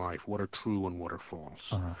from life, what are true and what are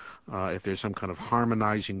false. Uh-huh. If there's some kind of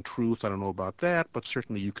harmonizing truth, I don't know about that, but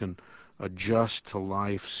certainly you can adjust to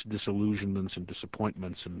life's disillusionments and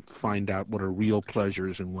disappointments and find out what are real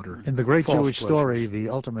pleasures and what are In the great false Jewish story, pleasures. the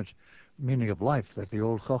ultimate meaning of life that the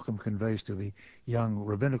old Chochem conveys to the young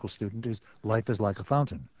rabbinical student is life is like a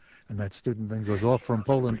fountain. And that student then goes off from That's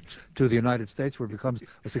Poland great. to the United States, where he becomes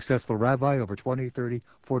a successful rabbi over 20, 30,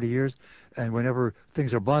 40 years. And whenever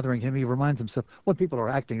things are bothering him, he reminds himself, when people are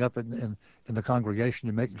acting up in the congregation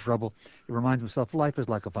and making trouble, he reminds himself, life is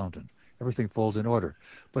like a fountain. Everything falls in order.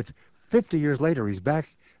 But 50 years later, he's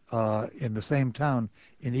back in the same town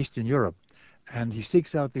in Eastern Europe, and he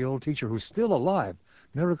seeks out the old teacher who's still alive,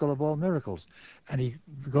 miracle of all miracles. And he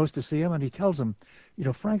goes to see him, and he tells him,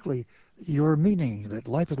 frankly, your meaning that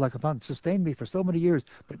life is like a fountain sustained me for so many years,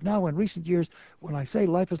 but now in recent years, when I say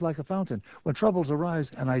life is like a fountain, when troubles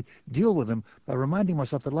arise and I deal with them by reminding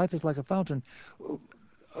myself that life is like a fountain,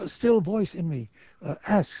 a still voice in me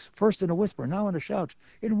asks, first in a whisper, now in a shout,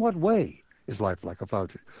 in what way is life like a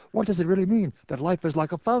fountain? What does it really mean that life is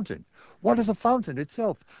like a fountain? What is a fountain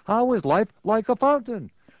itself? How is life like a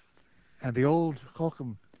fountain? And the old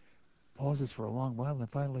Chochem pauses for a long while,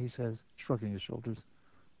 and finally he says, shrugging his shoulders,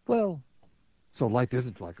 well, so life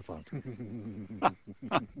isn't like a fountain.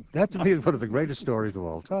 That to me is one of the greatest stories of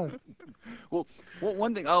all time. Well,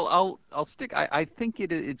 one thing I'll stick. I think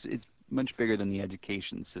it's much bigger than the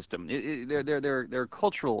education system. There are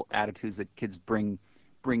cultural attitudes that kids bring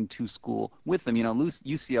to school with them.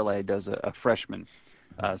 UCLA does a freshman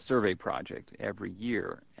survey project every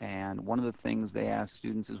year, and one of the things they ask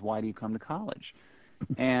students is, why do you come to college?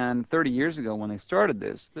 And 30 years ago, when they started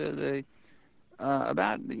this,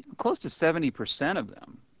 about close to 70% of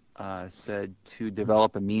them said to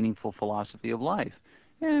develop a meaningful philosophy of life.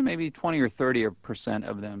 And maybe 20 or 30%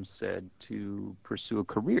 of them said to pursue a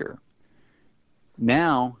career.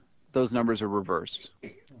 Now, those numbers are reversed.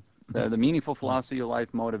 The meaningful philosophy of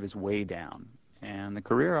life motive is way down, and the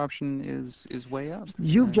career option is way up.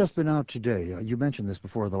 You've just been out today. You mentioned this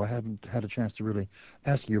before, though I haven't had a chance to really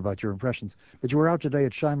ask you about your impressions. But you were out today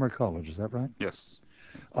at Shimer College, is that right? Yes.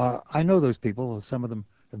 I know those people. Some of them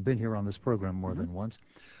have been here on this program more than once.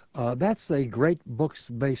 That's a great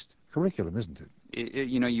books-based curriculum, isn't it?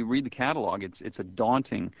 You read the catalog. It's a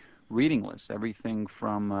daunting reading list. Everything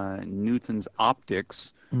from Newton's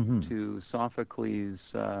Optics to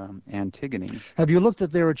Sophocles' Antigone. Have you looked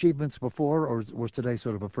at their achievements before, or was today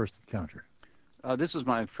sort of a first encounter? This was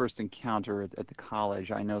my first encounter at the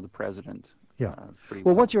college. I know the president Yeah. pretty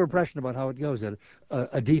Well, well. what's your impression about how it goes at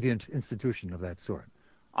a deviant institution of that sort?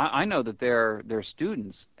 I know that their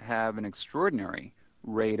students have an extraordinary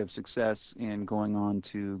rate of success in going on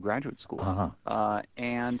to graduate school.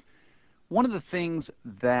 And one of the things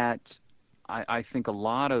that I think a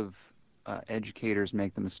lot of educators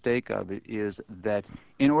make the mistake of is that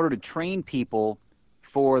in order to train people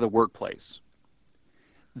for the workplace,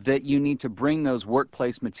 that you need to bring those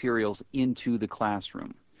workplace materials into the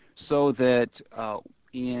classroom so that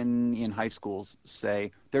in high schools,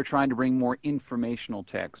 say, they're trying to bring more informational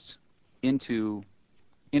text into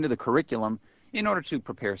the curriculum in order to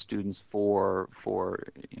prepare students for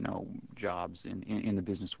jobs in the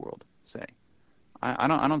business world, say. I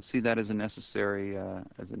don't see that as a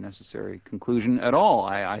necessary conclusion at all.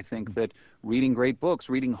 I think that reading great books,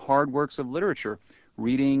 reading hard works of literature,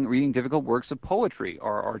 reading difficult works of poetry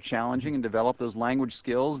are challenging and develop those language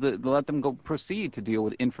skills that let them proceed to deal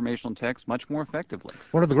with informational text much more effectively.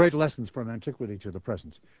 One of the great lessons from antiquity to the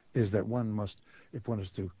present is that one must, if one is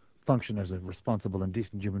to function as a responsible and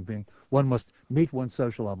decent human being, one must meet one's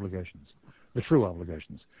social obligations, the true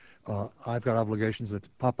obligations. I've got obligations that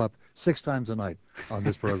pop up 6 times a night on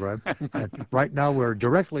this program, and right now we're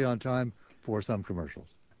directly on time for some commercials.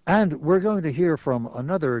 And we're going to hear from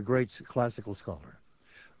another great classical scholar,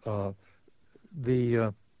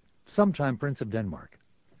 the sometime Prince of Denmark,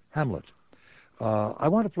 Hamlet. I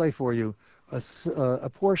want to play for you a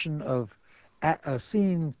portion of a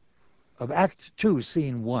scene of Act 2,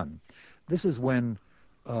 Scene 1. This is when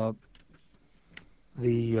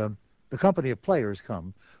the company of players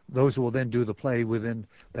come, those who will then do the play within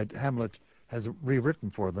that Hamlet has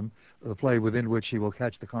rewritten for them, the play within which he will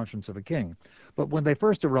catch the conscience of a king. But when they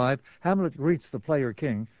first arrive, Hamlet greets the player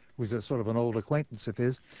king, who's a sort of an old acquaintance of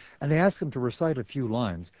his, and he asks him to recite a few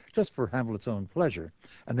lines, just for Hamlet's own pleasure.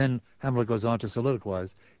 And then Hamlet goes on to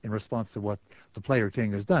soliloquize in response to what the player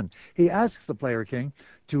king has done. He asks the player king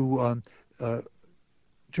to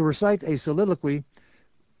recite a soliloquy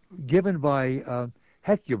given by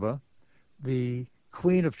Hecuba, the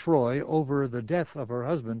queen of Troy, over the death of her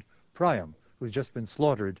husband Priam, who's just been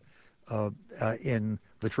slaughtered in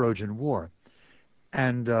the Trojan War.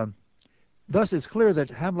 And thus it's clear that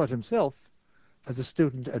Hamlet himself, as a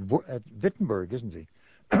student at Wittenberg, isn't he,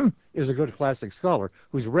 is a good classic scholar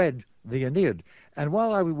who's read the Aeneid. And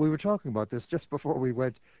while we were talking about this, just before we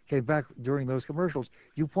came back during those commercials,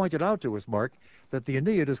 you pointed out to us, Mark, that the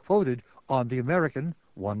Aeneid is quoted on the American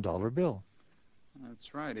 $1 bill.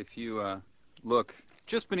 That's right. If you look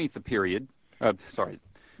just beneath the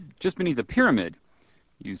just beneath the pyramid,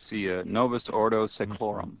 you see a Novus Ordo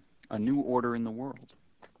Seclorum, a new order in the world.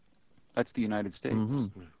 That's the United States.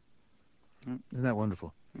 Mm-hmm. Isn't that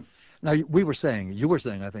wonderful? Now, you were saying,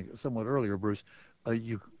 I think, somewhat earlier, Bruce,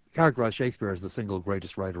 you characterize Shakespeare as the single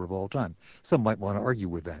greatest writer of all time. Some might want to argue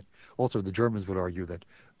with that. Also, the Germans would argue that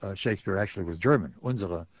Shakespeare actually was German,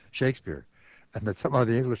 unsere Shakespeare, and that somehow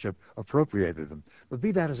the English have appropriated them. But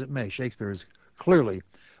be that as it may, Shakespeare is clearly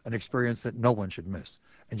an experience that no one should miss.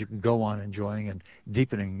 And you can go on enjoying and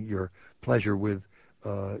deepening your pleasure with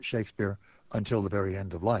Shakespeare until the very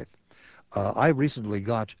end of life. I recently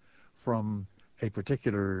got from a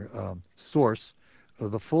particular source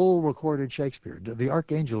the full recorded Shakespeare, the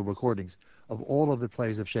Archangel recordings of all of the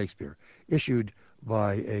plays of Shakespeare, issued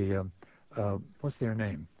by a, what's their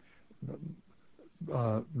name?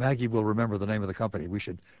 Maggie will remember the name of the company. We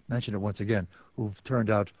should mention it once again, who've turned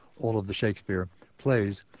out all of the Shakespeare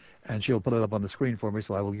plays, and she'll put it up on the screen for me,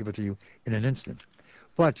 so I will give it to you in an instant.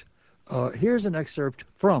 But here's an excerpt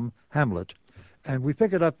from Hamlet, and we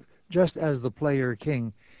pick it up just as the player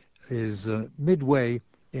king is midway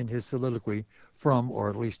in his soliloquy from, or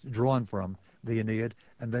at least drawn from, the Aeneid,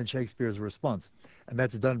 and then Shakespeare's response. And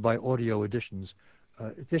that's done by audio editions.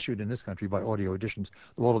 It's issued in this country by audio editions.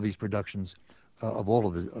 All of these productions of all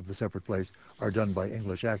of the separate plays are done by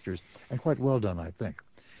English actors, and quite well done, I think.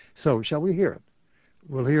 So, shall we hear it?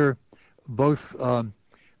 We'll hear both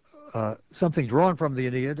something drawn from the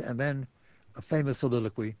Aeneid and then a famous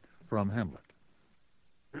soliloquy from Hamlet.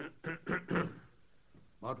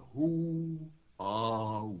 But who,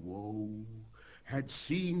 woe, had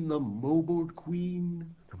seen the mobled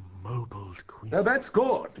queen? The mobled queen. Now that's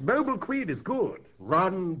good. Mobled queen is good.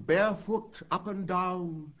 Run barefoot up and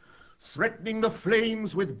down, threatening the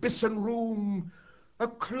flames with bison rheum, a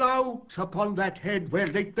clout upon that head where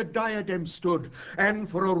late the diadem stood, and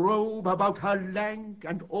for a robe about her lank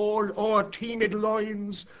and all o'er-teemed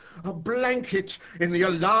loins, a blanket in the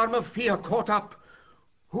alarm of fear caught up.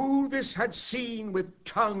 Who this had seen with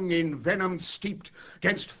tongue in venom steeped,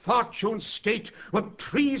 'gainst fortune's state would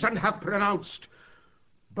treason have pronounced.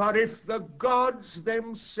 But if the gods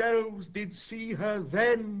themselves did see her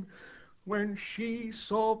then, when she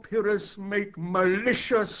saw Pyrrhus make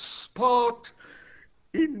malicious sport,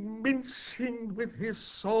 in mincing with his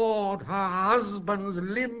sword her husband's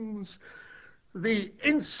limbs, the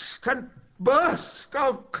instant burst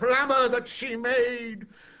of clamour that she made,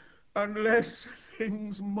 unless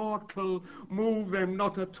things mortal move them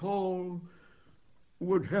not at all,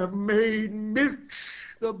 would have made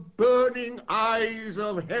milch the burning eyes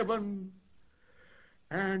of heaven,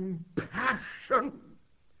 and passion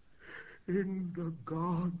in the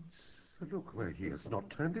gods. Look where he has not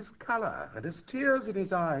turned his colour, and has tears in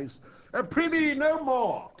his eyes. Prithee, no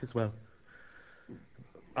more. 'Tis well.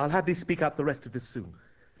 I'll have thee speak out the rest of this soon.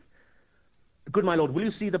 Good my lord, will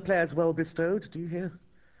you see the players well bestowed? Do you hear?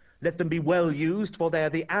 Let them be well used, for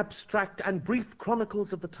they're the abstract and brief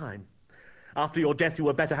chronicles of the time. After your death you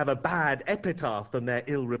were better have a bad epitaph than their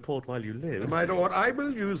ill report while you live. My lord, I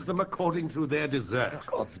will use them according to their desert.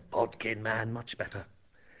 God's bodkin, man, much better.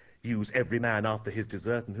 Use every man after his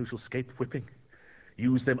desert, and who shall scape whipping?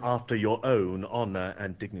 Use them after your own honour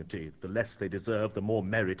and dignity. The less they deserve, the more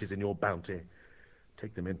merit is in your bounty.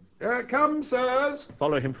 Take them in. Come, sirs.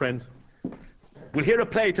 Follow him, friends. We'll hear a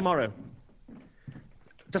play tomorrow.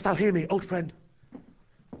 Dost thou hear me, old friend?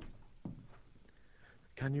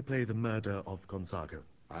 Can you play The Murder of Gonzago?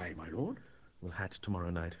 Aye, my lord. We'll hat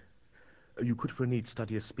tomorrow night. You could for a need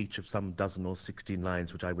study a speech of some 12 or 16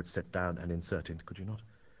 lines which I would set down and insert in, could you not?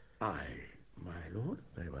 Aye, my lord.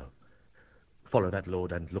 Very well. Follow that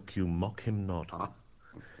lord, and look you mock him not. Ah.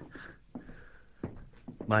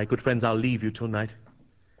 My good friends, I'll leave you till night.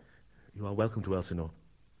 You are welcome to Elsinore.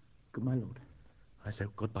 Good, my lord. I say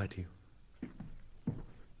goodbye to you.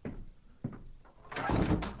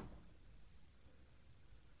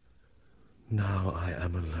 Now I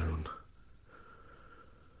am alone.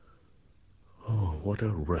 Oh, what a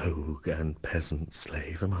rogue and peasant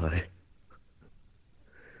slave am I.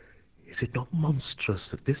 Is it not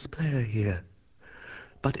monstrous that this player here,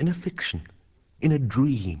 but in a fiction, in a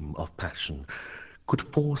dream of passion, could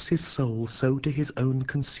force his soul so to his own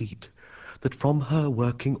conceit, that from her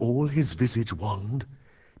working all his visage wand,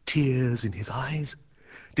 tears in his eyes,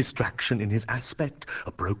 distraction in his aspect,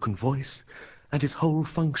 a broken voice, and his whole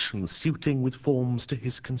function suiting with forms to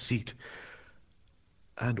his conceit.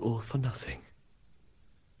 And all for nothing.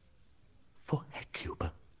 For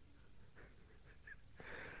Hecuba.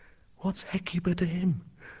 What's Hecuba to him?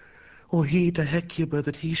 Or he to Hecuba,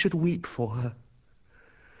 that he should weep for her?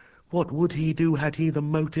 What would he do had he the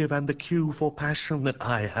motive and the cue for passion that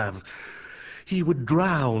I have? He would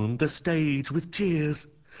drown the stage with tears,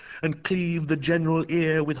 and cleave the general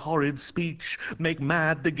ear with horrid speech, make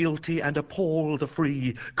mad the guilty and appall the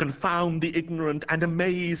free, confound the ignorant and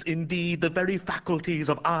amaze indeed the very faculties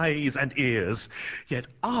of eyes and ears. Yet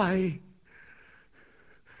I,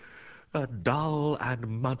 a dull and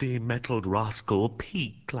muddy metalled rascal,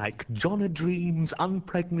 peak like John a Dreams,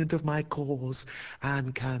 unpregnant of my cause,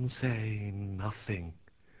 and can say nothing.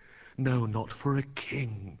 No, not for a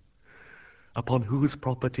king, upon whose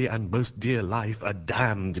property and most dear life a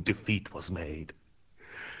damned defeat was made.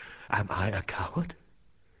 Am I a coward?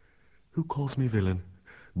 Who calls me villain,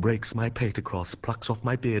 breaks my pate across, plucks off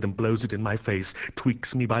my beard and blows it in my face,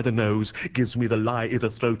 tweaks me by the nose, gives me the lie i' the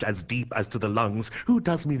throat as deep as to the lungs? Who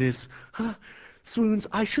does me this? Huh? Swoons,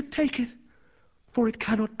 I should take it, for it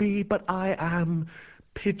cannot be but I am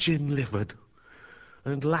pigeon-livered,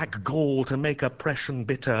 and lack gall to make oppression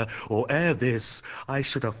bitter, or ere this I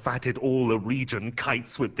should have fatted all the region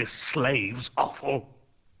kites with this slave's offal.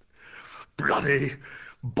 Bloody,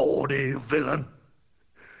 bawdy villain!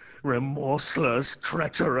 Remorseless,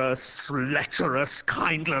 treacherous, lecherous,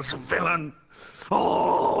 kindless villain!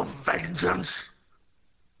 Oh, vengeance!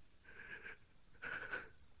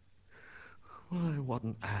 Why, what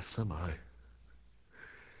an ass am I!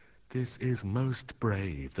 This is most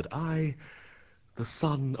brave, that I, the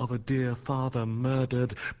son of a dear father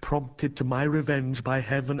murdered, prompted to my revenge by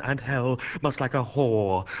heaven and hell, must like a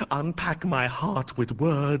whore unpack my heart with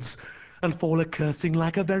words, and fall a-cursing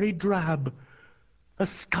like a very drab, a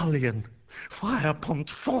scullion, fire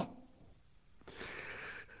fond,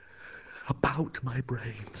 about my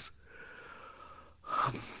brains.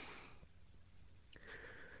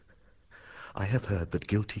 I have heard that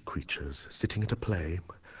guilty creatures, sitting at a play,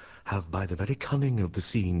 have by the very cunning of the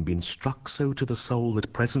scene been struck so to the soul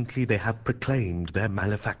that presently they have proclaimed their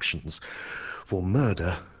malefactions. For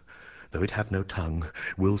murder, though it have no tongue,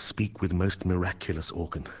 will speak with most miraculous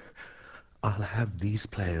organ. I'll have these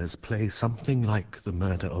players play something like the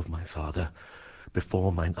murder of my father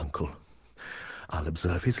before mine uncle. I'll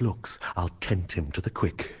observe his looks, I'll tent him to the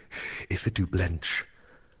quick. If it do blench,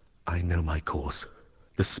 I know my course.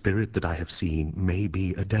 The spirit that I have seen may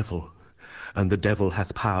be a devil, and the devil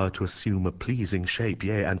hath power to assume a pleasing shape,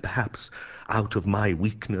 yea, and perhaps out of my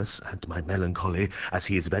weakness and my melancholy, as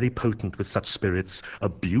he is very potent with such spirits,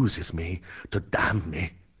 abuses me to damn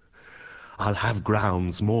me. I'll have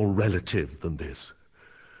grounds more relative than this.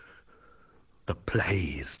 The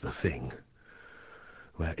play's the thing,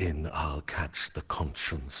 wherein I'll catch the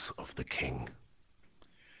conscience of the king.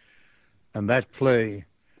 And that play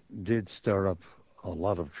did stir up a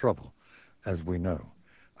lot of trouble, as we know.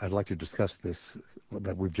 I'd like to discuss this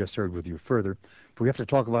that we've just heard with you further, but we have to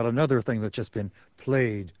talk about another thing that's just been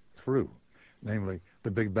played through, namely the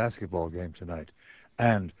big basketball game tonight.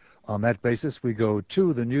 And on that basis, we go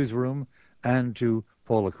to the newsroom and to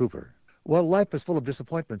Paula Cooper. Well, life is full of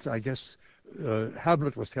disappointments. I guess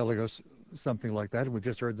Hamlet was telling us something like that, and we've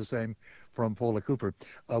just heard the same from Paula Cooper.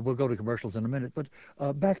 We'll go to commercials in a minute, but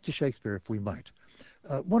back to Shakespeare, if we might.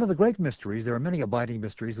 One of the great mysteries, there are many abiding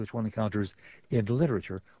mysteries which one encounters in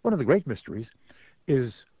literature. One of the great mysteries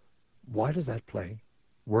is, why does that play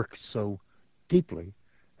work so deeply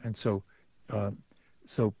and so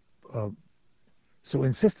so so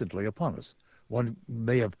insistently upon us? One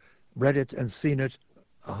may have read it and seen it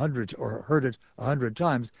 100 or heard it 100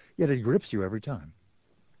 times, yet it grips you every time.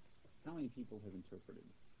 How many people have interpreted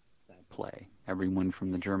that play? Everyone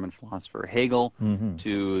from the German philosopher Hegel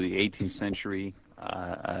to the 18th century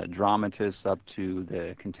dramatists up to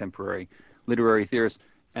the contemporary literary theorists.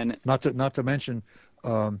 And not to mention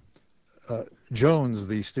Jones,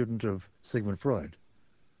 the student of Sigmund Freud.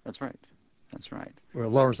 That's right. That's right. Where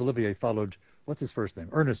Laurence Olivier followed, what's his first name?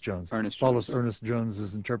 Ernest Jones. Ernest follows Jones. Ernest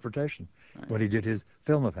Jones's interpretation Right. when he did his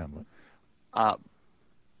film of Hamlet.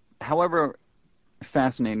 However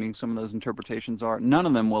fascinating some of those interpretations are, none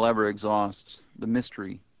of them will ever exhaust the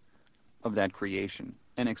mystery of that creation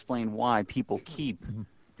and explain why people keep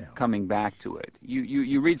coming back to it.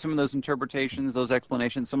 You read some of those interpretations, those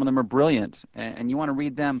explanations, some of them are brilliant, and you want to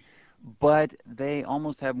read them, but they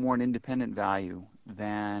almost have more an independent value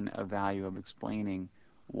than a value of explaining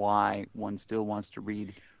why one still wants to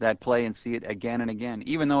read that play and see it again and again,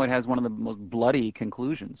 even though it has one of the most bloody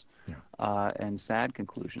conclusions and sad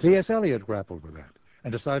conclusions. T.S. Eliot grappled with that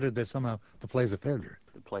and decided that somehow the play's a failure.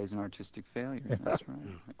 The play's an artistic failure. That's right,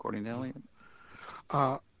 according to Eliot.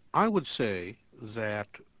 I would say that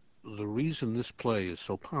the reason this play is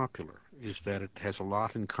so popular is that it has a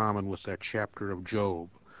lot in common with that chapter of Job,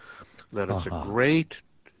 that it's a great,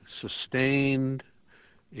 sustained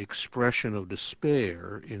expression of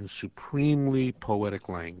despair in supremely poetic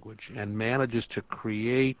language, and manages to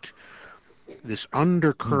create this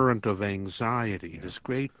undercurrent of anxiety, this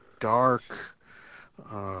great dark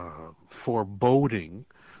foreboding,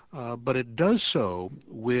 but it does so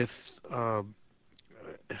with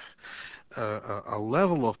a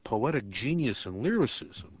level of poetic genius and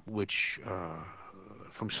lyricism which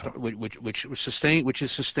which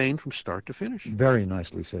is sustained from start to finish. Very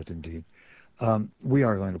nicely said indeed. We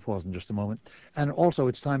are going to pause in just a moment. And also,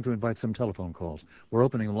 it's time to invite some telephone calls. We're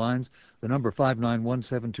opening lines. The number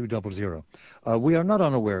 591-7200. We are not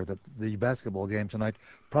unaware that the basketball game tonight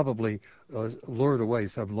probably lured away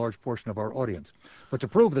some large portion of our audience. But to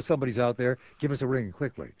prove that somebody's out there, give us a ring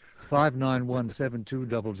quickly.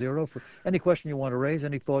 591-7200 for any question you want to raise,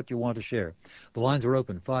 any thought you want to share. The lines are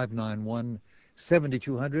open,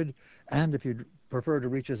 591-7200. And if you'd prefer to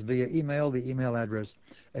reach us via email, the email address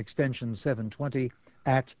extension 720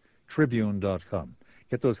 at tribune.com.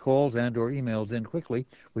 Get those calls and or emails in quickly.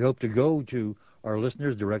 We hope to go to our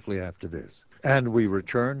listeners directly after this. And we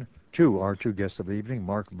return to our two guests of the evening,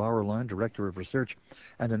 Mark Bauerlein, Director of Research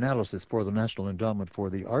and Analysis for the National Endowment for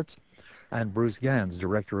the Arts, and Bruce Ganz,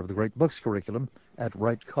 Director of the Great Books Curriculum at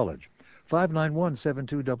Wright College.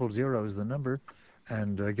 591-7200 is the number,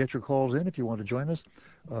 and get your calls in if you want to join us.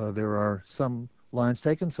 There are some lines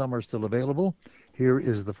taken, some are still available. Here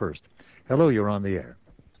is the first. Hello, you're on the air.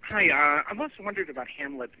 Hi, I've also wondered about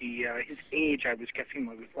Hamlet. His age, I was guessing,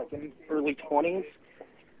 was like in early 20s.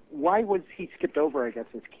 Why was he skipped over, I guess,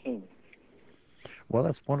 as king? Well,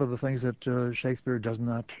 that's one of the things that Shakespeare does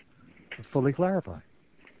not fully clarify.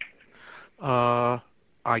 I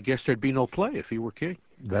guess there'd be no play if he were king.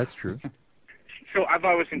 That's true. So I've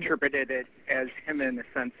always interpreted it as him, in a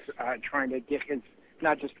sense, trying to get his,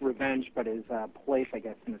 not just revenge, but his place, I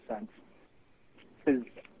guess, in a sense, his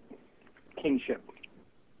kingship.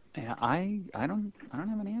 Yeah, I don't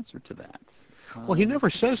have an answer to that. Well, he never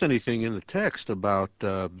says anything in the text about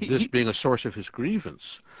this being a source of his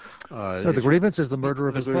grievance. No, the grievance is the murder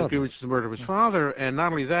of his father. The grievance is the murder of his father, and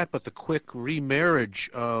not only that, but the quick remarriage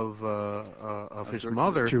of his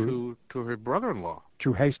mother to her brother-in-law.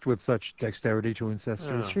 To haste with such dexterity to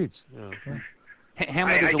incestuous sheets.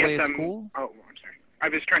 Hamlet is away at school? Oh, I'm sorry. I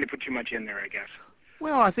was trying to put too much in there, I guess.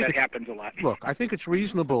 Well, I think that happens a lot. Look, I think it's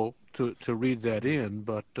reasonable to read that in,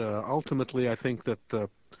 but ultimately, I think that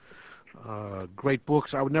great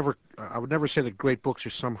books. I would never say that great books are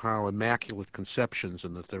somehow immaculate conceptions,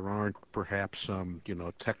 and that there aren't perhaps some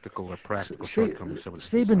technical or practical shortcomings.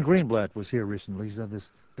 Stephen Greenblatt was here recently. He's had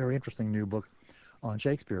this very interesting new book on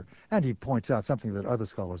Shakespeare, and he points out something that other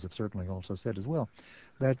scholars have certainly also said as well,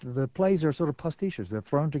 that the plays are sort of pastiches. They're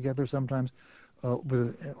thrown together sometimes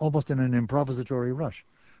with almost in an improvisatory rush.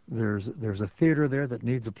 There's a theater there that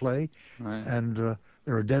needs a play, right. And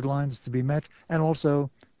there are deadlines to be met, and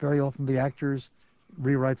also very often the actors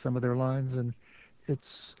rewrite some of their lines, and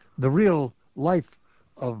it's the real life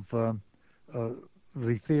of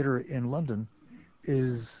the theater in London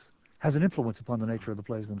has an influence upon the nature of the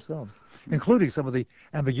plays themselves, including some of the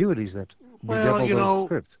ambiguities that bedevil those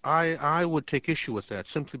scripts. I would take issue with that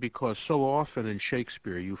simply because so often in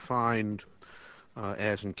Shakespeare you find,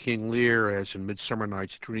 as in King Lear, as in Midsummer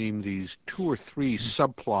Night's Dream, these two or three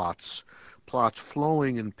plots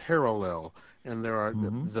flowing in parallel, and there are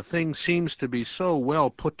the thing seems to be so well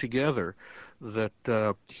put together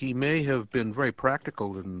that he may have been very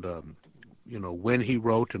practical in when he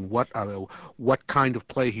wrote and what kind of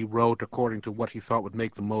play he wrote according to what he thought would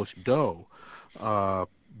make the most dough.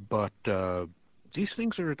 But these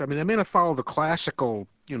things are, I mean, they may not follow the classical,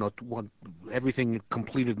 everything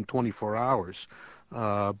completed in 24 hours.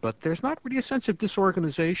 But there's not really a sense of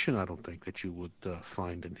disorganization, I don't think, that you would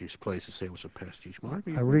find in these plays to say it was a pastiche. Mark?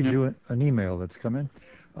 I read you an email that's come in.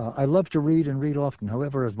 I love to read and read often.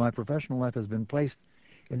 However, as my professional life has been placed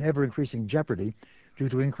in ever-increasing jeopardy due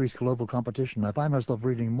to increased global competition, I find myself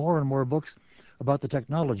reading more and more books about the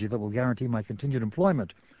technology that will guarantee my continued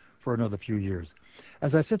employment for another few years.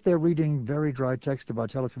 As I sit there reading very dry text about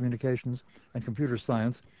telecommunications and computer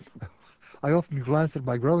science, I often glance at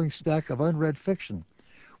my growing stack of unread fiction,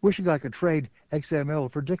 wishing I could trade XML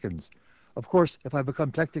for Dickens. Of course, if I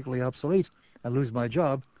become technically obsolete and lose my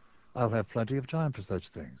job, I'll have plenty of time for such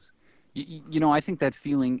things. I think that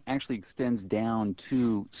feeling actually extends down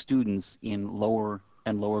to students in lower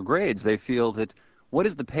and lower grades. They feel that, what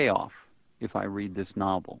is the payoff if I read this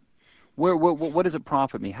novel? What does it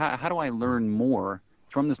profit me? How do I learn more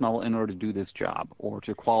from this novel in order to do this job, or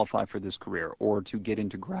to qualify for this career, or to get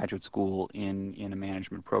into graduate school in a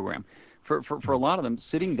management program? For a lot of them,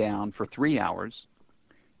 sitting down for 3 hours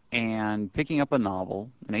and picking up a novel,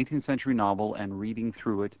 an 18th century novel, and reading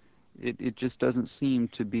through it, it just doesn't seem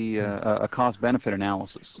to be a cost-benefit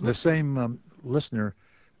analysis. The same listener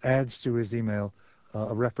adds to his email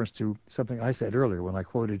a reference to something I said earlier when I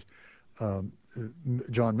quoted um,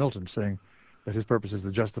 John Milton saying that his purpose is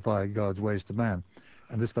to justify God's ways to man.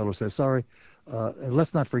 And this fellow says, sorry, and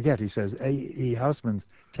let's not forget, he says, A.E. Housman's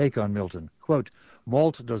take on Milton. Quote,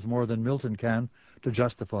 malt does more than Milton can to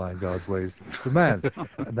justify God's ways to man.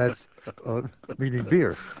 And that's meaning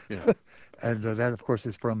beer. Yeah. And that, of course,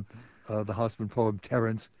 is from the Housman poem,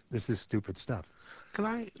 Terence, This Is Stupid Stuff.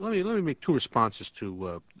 Let me make two responses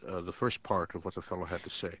to the first part of what the fellow had to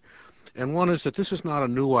say. And one is that this is not a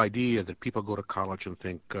new idea that people go to college and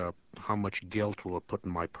think how much guilt will it put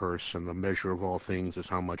in my purse, and the measure of all things is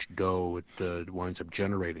how much dough it winds up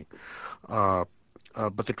generating. But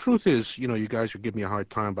the truth is, you guys would give me a hard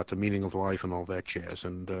time about the meaning of life and all that jazz.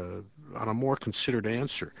 And on a more considered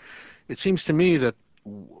answer, it seems to me that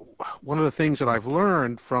one of the things that I've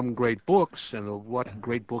learned from great books, and what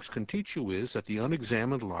great books can teach you, is that the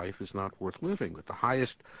unexamined life is not worth living, that the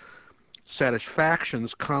highest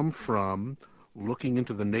satisfactions come from looking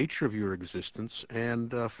into the nature of your existence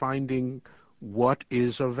and finding what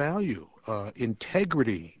is of value.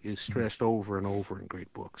 Integrity is stressed over and over in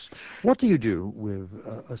great books. What do you do with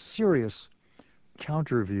a serious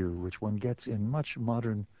counter view, which one gets in much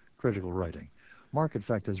modern critical writing? Mark, in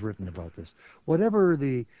fact, has written about this. Whatever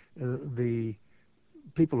the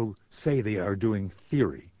people who say they are doing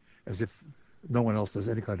theory, as if no one else does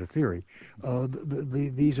any kind of theory,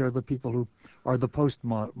 these are the people who are the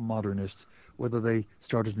postmodernists, whether they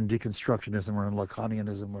started in deconstructionism or in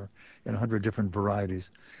Lacanianism or in 100 different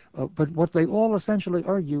varieties. But what they all essentially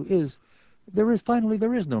argue is there is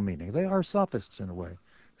no meaning. They are sophists in a way.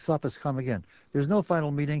 Sophists come again. There's no final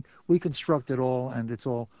meaning. We construct it all, and it's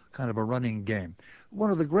all kind of a running game. One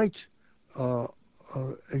of the great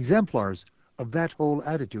exemplars of that whole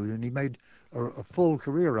attitude, and he made a full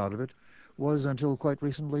career out of it, was until quite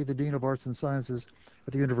recently the Dean of Arts and Sciences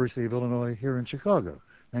at the University of Illinois here in Chicago,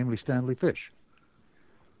 namely Stanley Fish.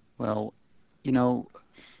 Well,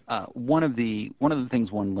 one of the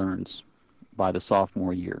things one learns by the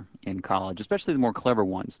sophomore year in college, especially the more clever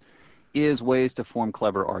ones, is ways to form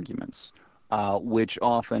clever arguments, which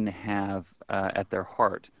often have at their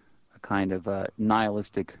heart a kind of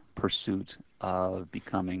nihilistic pursuit of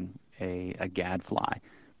becoming a gadfly.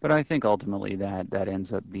 But I think ultimately that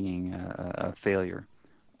ends up being a failure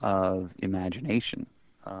of imagination,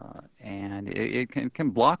 and it can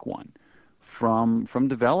block one from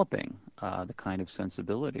developing the kind of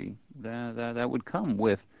sensibility that would come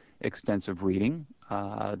with extensive reading,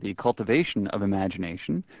 the cultivation of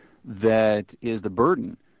imagination that is the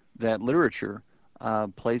burden that literature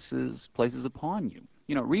places upon you.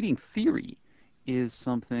 Reading theory is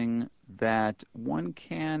something that one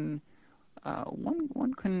can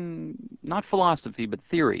not philosophy but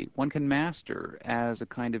theory, one can master as a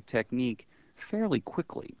kind of technique fairly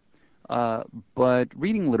quickly. But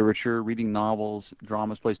reading literature, reading novels,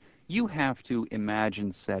 dramas, plays, you have to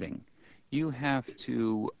imagine setting. You have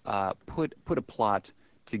to put a plot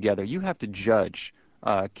together. You have to judge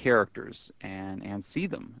characters and see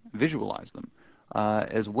them, visualize them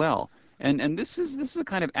as well. And this is a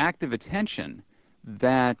kind of active attention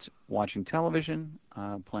that watching television,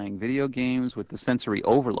 playing video games with the sensory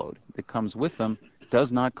overload that comes with them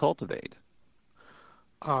does not cultivate.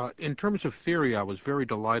 In terms of theory, I was very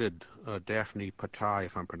delighted. Daphne Patai,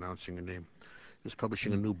 if I'm pronouncing her name, is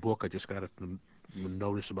publishing a new book. I just got a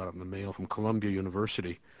notice about it in the mail from Columbia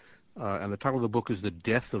University. And the title of the book is The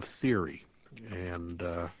Death of Theory. And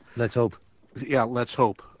let's hope. Yeah, let's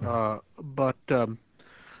hope. But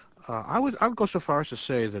I would go so far as to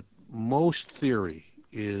say that most theory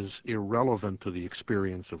is irrelevant to the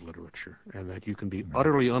experience of literature, and that you can be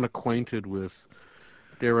utterly unacquainted with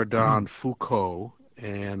Derrida and Foucault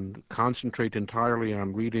and concentrate entirely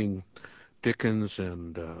on reading Dickens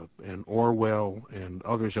and Orwell and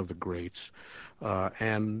others of the greats,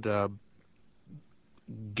 and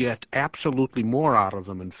get absolutely more out of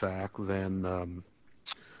them, in fact, than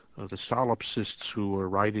the solipsists who are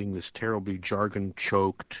writing this terribly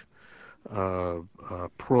jargon-choked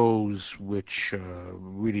prose which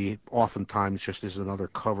really oftentimes just is another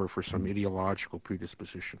cover for some ideological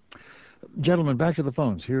predisposition. Gentlemen, back to the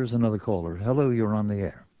phones. Here's another caller. Hello, you're on the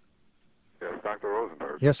air. Yes, Dr.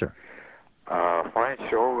 Rosenberg. Yes, sir. Fine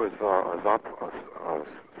show is up,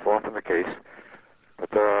 so often the case,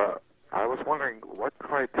 but I was wondering what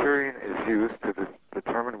criterion is used to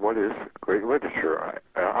determine what is great literature.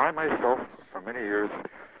 I myself, for many years,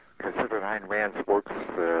 considered Ayn Rand's works,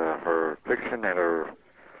 her fiction and her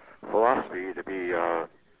philosophy, to be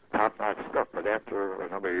top-notch stuff, but after a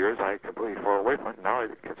number of years, I completely fall away from it. Now I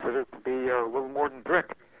consider it to be a little more than drink.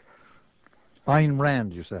 Ayn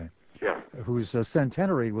Rand, you say? Yes. Whose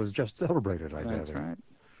centenary was just celebrated, I gather. That's right.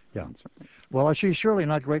 Yeah. That's right. Well, she's surely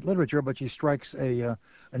not great literature, but she strikes an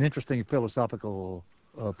interesting philosophical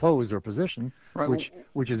pose or position, Right.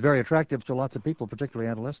 which is very attractive to lots of people, particularly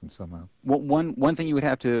adolescents somehow. Well, one thing you would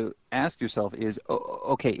have to ask yourself is,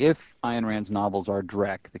 okay, if Ayn Rand's novels are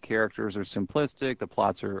direct, the characters are simplistic, the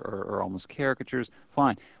plots are almost caricatures,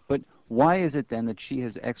 fine. But why is it then that she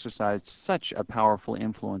has exercised such a powerful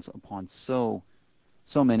influence upon so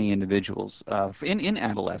many individuals in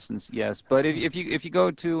adolescence? Yes, but if you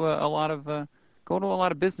go to a lot of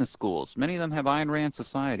business schools, many of them have Ayn Rand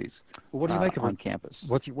societies. Well, what do you make of on it? campus?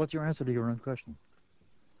 What's your answer to your own question?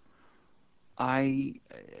 I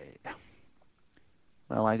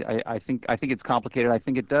think it's complicated. I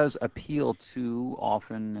think it does appeal to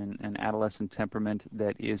often an adolescent temperament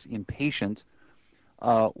that is impatient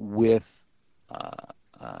with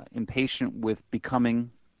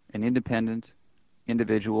becoming an independent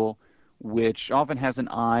individual, which often has an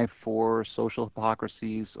eye for social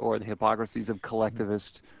hypocrisies or the hypocrisies of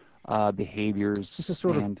collectivist behaviors. This is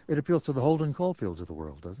sort of, it appeals to the Holden Caulfields of the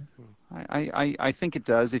world, doesn't it? I think it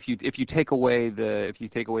does. If you take away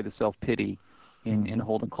the self-pity in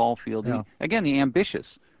Holden Caulfield, again, the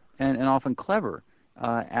ambitious and often clever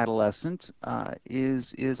adolescent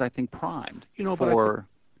is I think primed for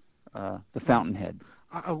the fountainhead.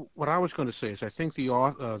 What I was going to say is I think the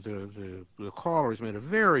caller has made a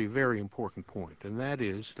very, very important point, and that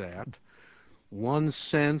is that one's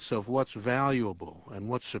sense of what's valuable and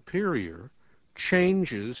what's superior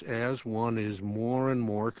changes as one is more and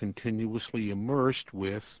more continuously immersed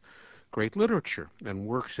with great literature and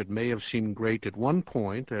works that may have seemed great at one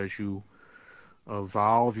point. As you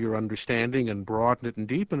evolve your understanding and broaden it and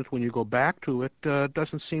deepen it, when you go back to it,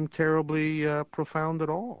 doesn't seem terribly profound at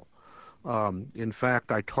all. In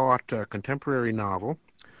fact, I taught a contemporary novel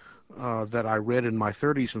that I read in my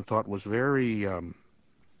 30s and thought was very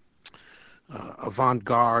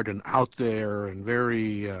avant-garde and out there and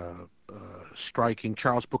very striking,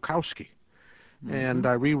 Charles Bukowski. And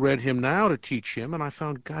I reread him now to teach him, and I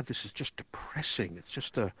found, God, this is just depressing. It's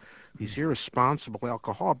just he's irresponsible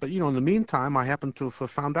alcoholic. But, in the meantime, I happen to have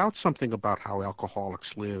found out something about how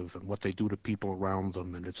alcoholics live and what they do to people around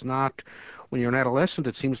them. And it's not, when you're an adolescent,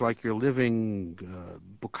 it seems like you're living,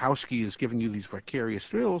 Bukowski is giving you these vicarious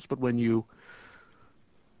thrills, but when you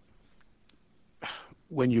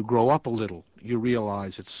grow up a little, you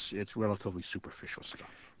realize it's relatively superficial stuff.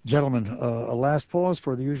 Gentlemen, a last pause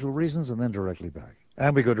for the usual reasons, and then directly back.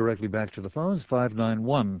 And we go directly back to the phones,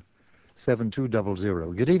 591-7200.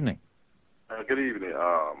 Good evening. Good evening.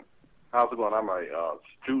 How's it going? I'm a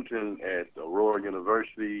student at Aurora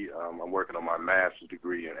University. I'm working on my master's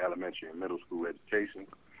degree in elementary and middle school education.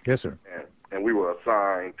 Yes, sir. And we were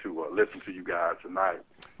assigned to listen to you guys tonight.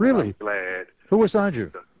 Really? I'm glad. Who assigned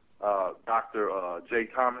you? Dr. Jay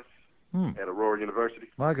Thomas at Aurora University.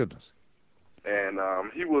 My goodness. And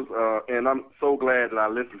he was, and I'm so glad that I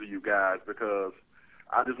listened to you guys, because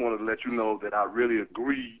I just wanted to let you know that I really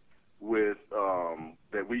agree with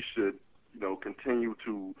that we should, continue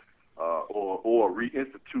to or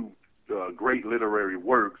reinstitute great literary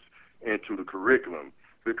works into the curriculum.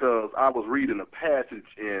 Because I was reading a passage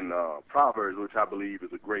in Proverbs, which I believe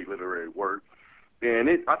is a great literary work, and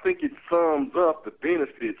I think it sums up the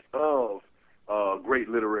benefits of great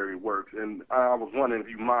literary works. And I was wondering if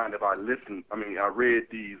you mind if I listened. I mean, I read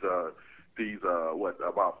these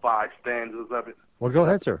about 5 stanzas of it. Well, go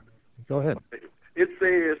ahead, sir. Go ahead. It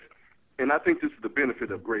says, and I think this is the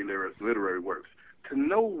benefit of great literary works: to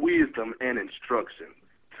know wisdom and instruction,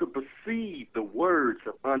 to perceive the words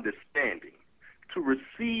of understanding, to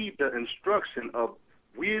receive the instruction of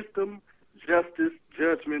wisdom, justice,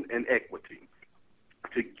 judgment, and equity,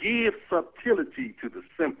 to give subtlety to the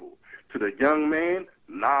simple, to the young man,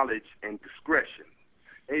 knowledge and discretion.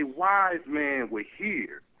 A wise man will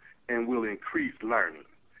hear and will increase learning,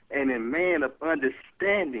 and a man of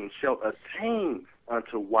understanding shall attain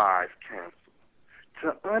unto wise counsel.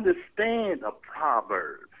 To understand a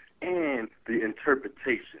proverb and the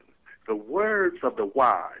interpretation, the words of the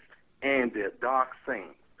wise, and their dark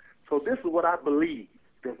sayings. So this is what I believe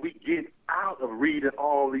that we get out of reading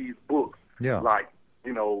all these books, like,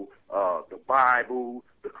 the Bible,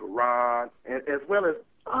 the Quran, and as well as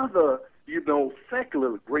other,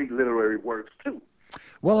 secular great literary works too.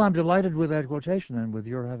 Well, I'm delighted with that quotation and with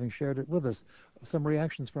your having shared it with us. Some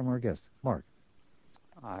reactions from our guest. Mark.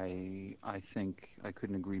 I think I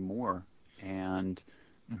couldn't agree more. And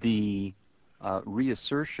the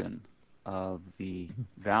reassertion of the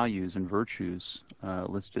values and virtues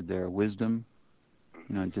listed there, wisdom,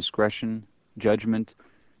 discretion, judgment,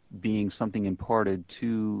 being something imparted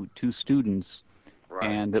to students,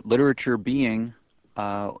 and that literature being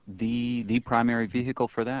the primary vehicle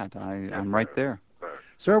for that. I'm right there.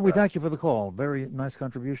 Sir, we thank you for the call. Very nice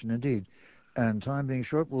contribution indeed. And time being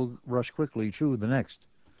short, we'll rush quickly to the next.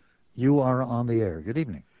 You are on the air. Good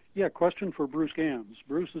evening. Yeah, question for Bruce Gans.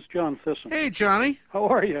 Bruce, it's John Thisson. Hey, Johnny. How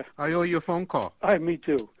are you? I owe you a phone call. Me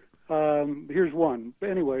too. Here's one.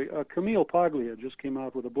 Anyway, Camille Paglia just came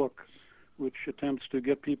out with a book which attempts to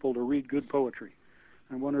get people to read good poetry.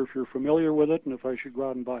 I wonder if you're familiar with it and if I should go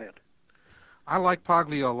out and buy it. I like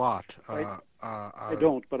Paglia a lot. I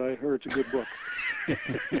don't, but I heard it's a good book.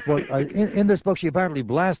 Well, in this book, she apparently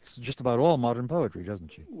blasts just about all modern poetry,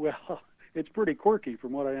 doesn't she? Well, it's pretty quirky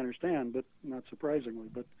from what I understand, but not surprisingly.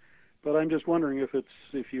 But I'm just wondering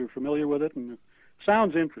if you're familiar with it, and it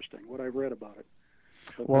sounds interesting, what I've read about it.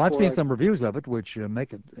 But well, I've seen some reviews of it, which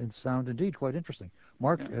make it sound indeed quite interesting.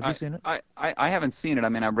 Mark, have you seen it? I haven't seen it. I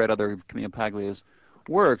mean, I've read other Camille Paglia's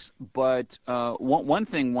works, but one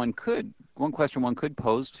question one could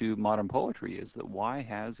pose to modern poetry is that why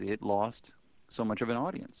has it lost so much of an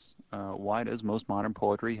audience? Why does most modern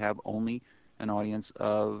poetry have only an audience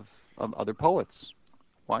of other poets?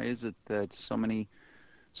 Why is it that so many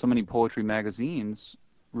poetry magazines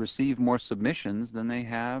receive more submissions than they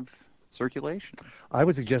have circulation? I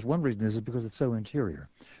would suggest one reason is because it's so interior.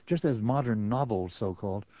 Just as modern novels,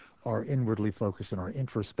 so-called, are inwardly focused and are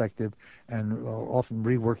introspective and are often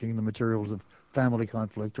reworking the materials of family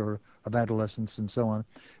conflict or of adolescence and so on,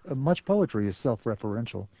 much poetry is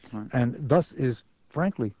self-referential, and thus is,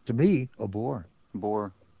 frankly, to me, a bore.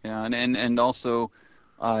 Yeah, and also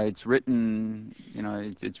it's written,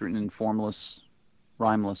 it's written in formless,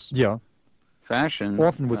 rhymeless fashion.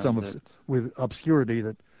 Often with with obscurity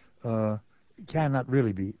that cannot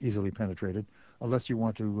really be easily penetrated unless you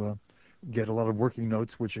want to get a lot of working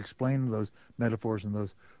notes which explain those metaphors and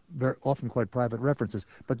those very often quite private references.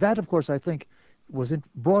 But that, of course, I think was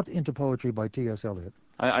brought into poetry by T.S. Eliot.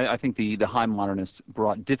 I think the high modernists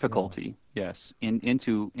brought difficulty,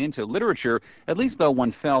 into literature, at least though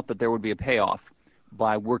one felt that there would be a payoff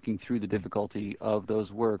by working through the difficulty of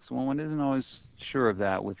those works. Well, one isn't always sure of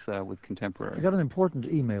that with contemporary. I got an important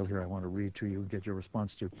email here I want to read to you and get your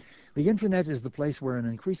response to. The Internet is the place where an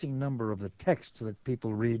increasing number of the texts that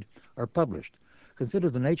people read are published. Consider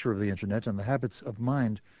the nature of the Internet and the habits of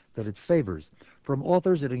mind that it favors. From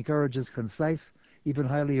authors, it encourages concise, even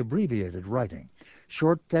highly abbreviated writing,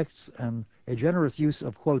 short texts, and a generous use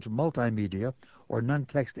of, quote, multimedia or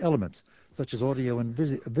non-text elements, such as audio and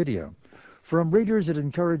video. From readers, it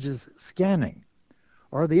encourages scanning.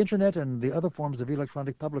 Are the Internet and the other forms of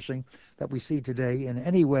electronic publishing that we see today in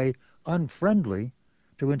any way unfriendly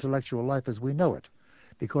to intellectual life as we know it?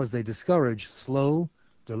 Because they discourage slow,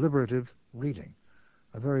 deliberative reading.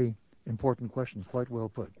 A very important question, quite well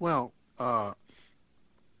put. Well,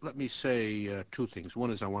 let me say two things. One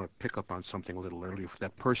is I want to pick up on something a little earlier. For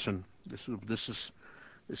that person, this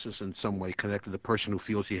is in some way connected. The person who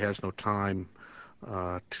feels he has no time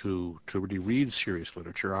to really read serious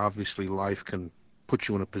literature. Obviously, life can put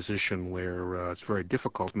you in a position where it's very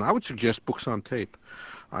difficult. And I would suggest books on tape.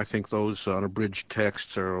 I think those unabridged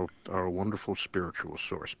texts are a wonderful spiritual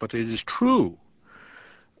source. But it is true.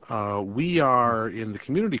 We are in the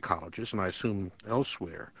community colleges, and I assume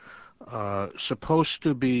elsewhere, supposed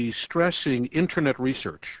to be stressing Internet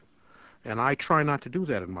research. And I try not to do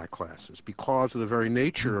that in my classes because of the very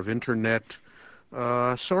nature of Internet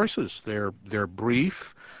sources. They're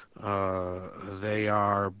brief. They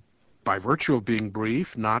are, by virtue of being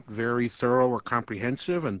brief, not very thorough or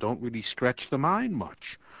comprehensive and don't really stretch the mind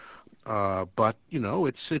much. But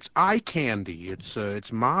it's eye candy.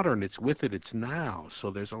 It's modern. It's with it. It's now.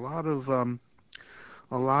 So there's a lot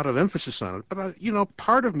of emphasis on it. But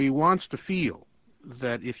part of me wants to feel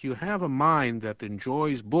that if you have a mind that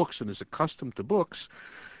enjoys books and is accustomed to books,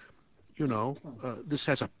 this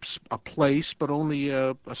has a place, but only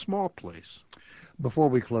a small place. Before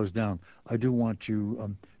we close down, I do want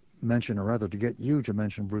to mention, or rather to get you to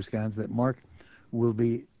mention, Bruce Gans, that Mark will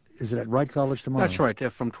be Is it at Wright College tomorrow? That's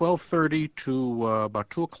right. From 12:30 to about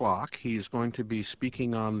 2 o'clock, he's going to be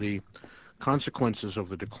speaking on the consequences of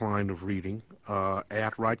the decline of reading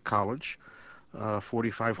at Wright College,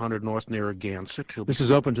 4500 North Narragansett. This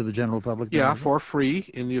is open to the general public? Yeah, for free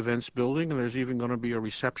in the events building, and there's even going to be a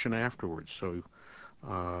reception afterwards. So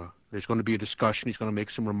there's going to be a discussion. He's going to make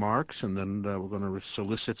some remarks, and then we're going to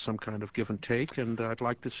solicit some kind of give and take, and I'd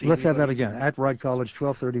like to see... Let's have that again. At Wright College,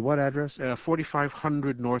 12:30. What address?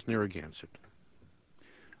 4500 North Narragansett.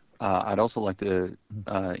 I'd also like to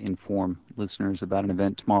inform listeners about an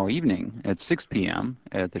event tomorrow evening at 6 p.m.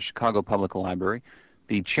 at the Chicago Public Library.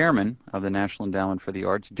 The chairman of the National Endowment for the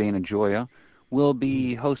Arts, Dana Gioia, will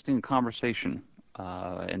be hosting a conversation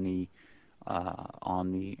on the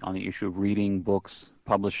issue of reading, books,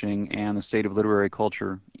 publishing, and the state of literary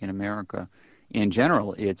culture in America. In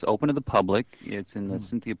general, it's open to the public. It's in the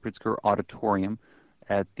Cynthia Pritzker Auditorium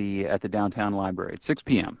at the downtown library at 6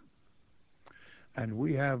 p.m. And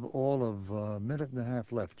we have all of a minute and a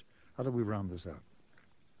half left. How do we round this out?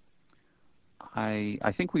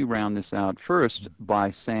 I think we round this out first by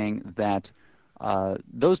saying that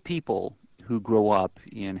those people who grow up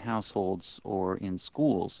in households or in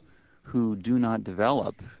schools who do not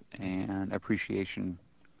develop an appreciation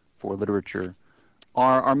for literature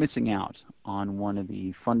are missing out on one of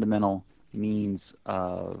the fundamental means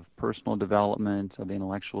of personal development, of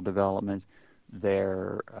intellectual development.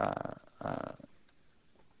 They're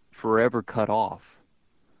forever cut off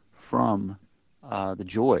from the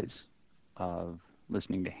joys of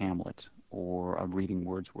listening to Hamlet or of reading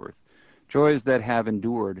Wordsworth. Joys that have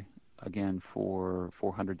endured, again, for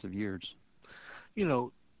hundreds of years. You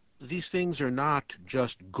know, these things are not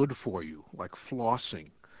just good for you, like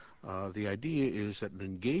flossing. The idea is that an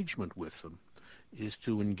engagement with them is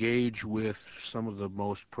to engage with some of the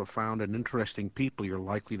most profound and interesting people you're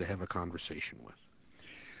likely to have a conversation with.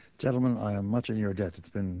 Gentlemen, I am much in your debt. It's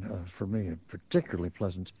been, for me, a particularly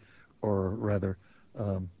pleasant, or rather,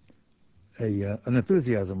 an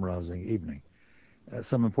enthusiasm-rousing evening.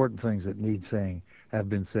 Some important things that need saying have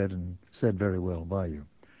been said, and said very well by you.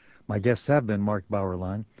 My guests have been Mark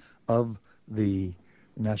Bauerlein of the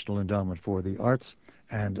National Endowment for the Arts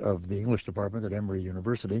and of the English Department at Emory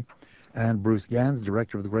University, and Bruce Ganz,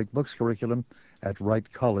 Director of the Great Books Curriculum at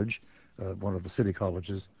Wright College, one of the city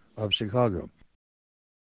colleges of Chicago.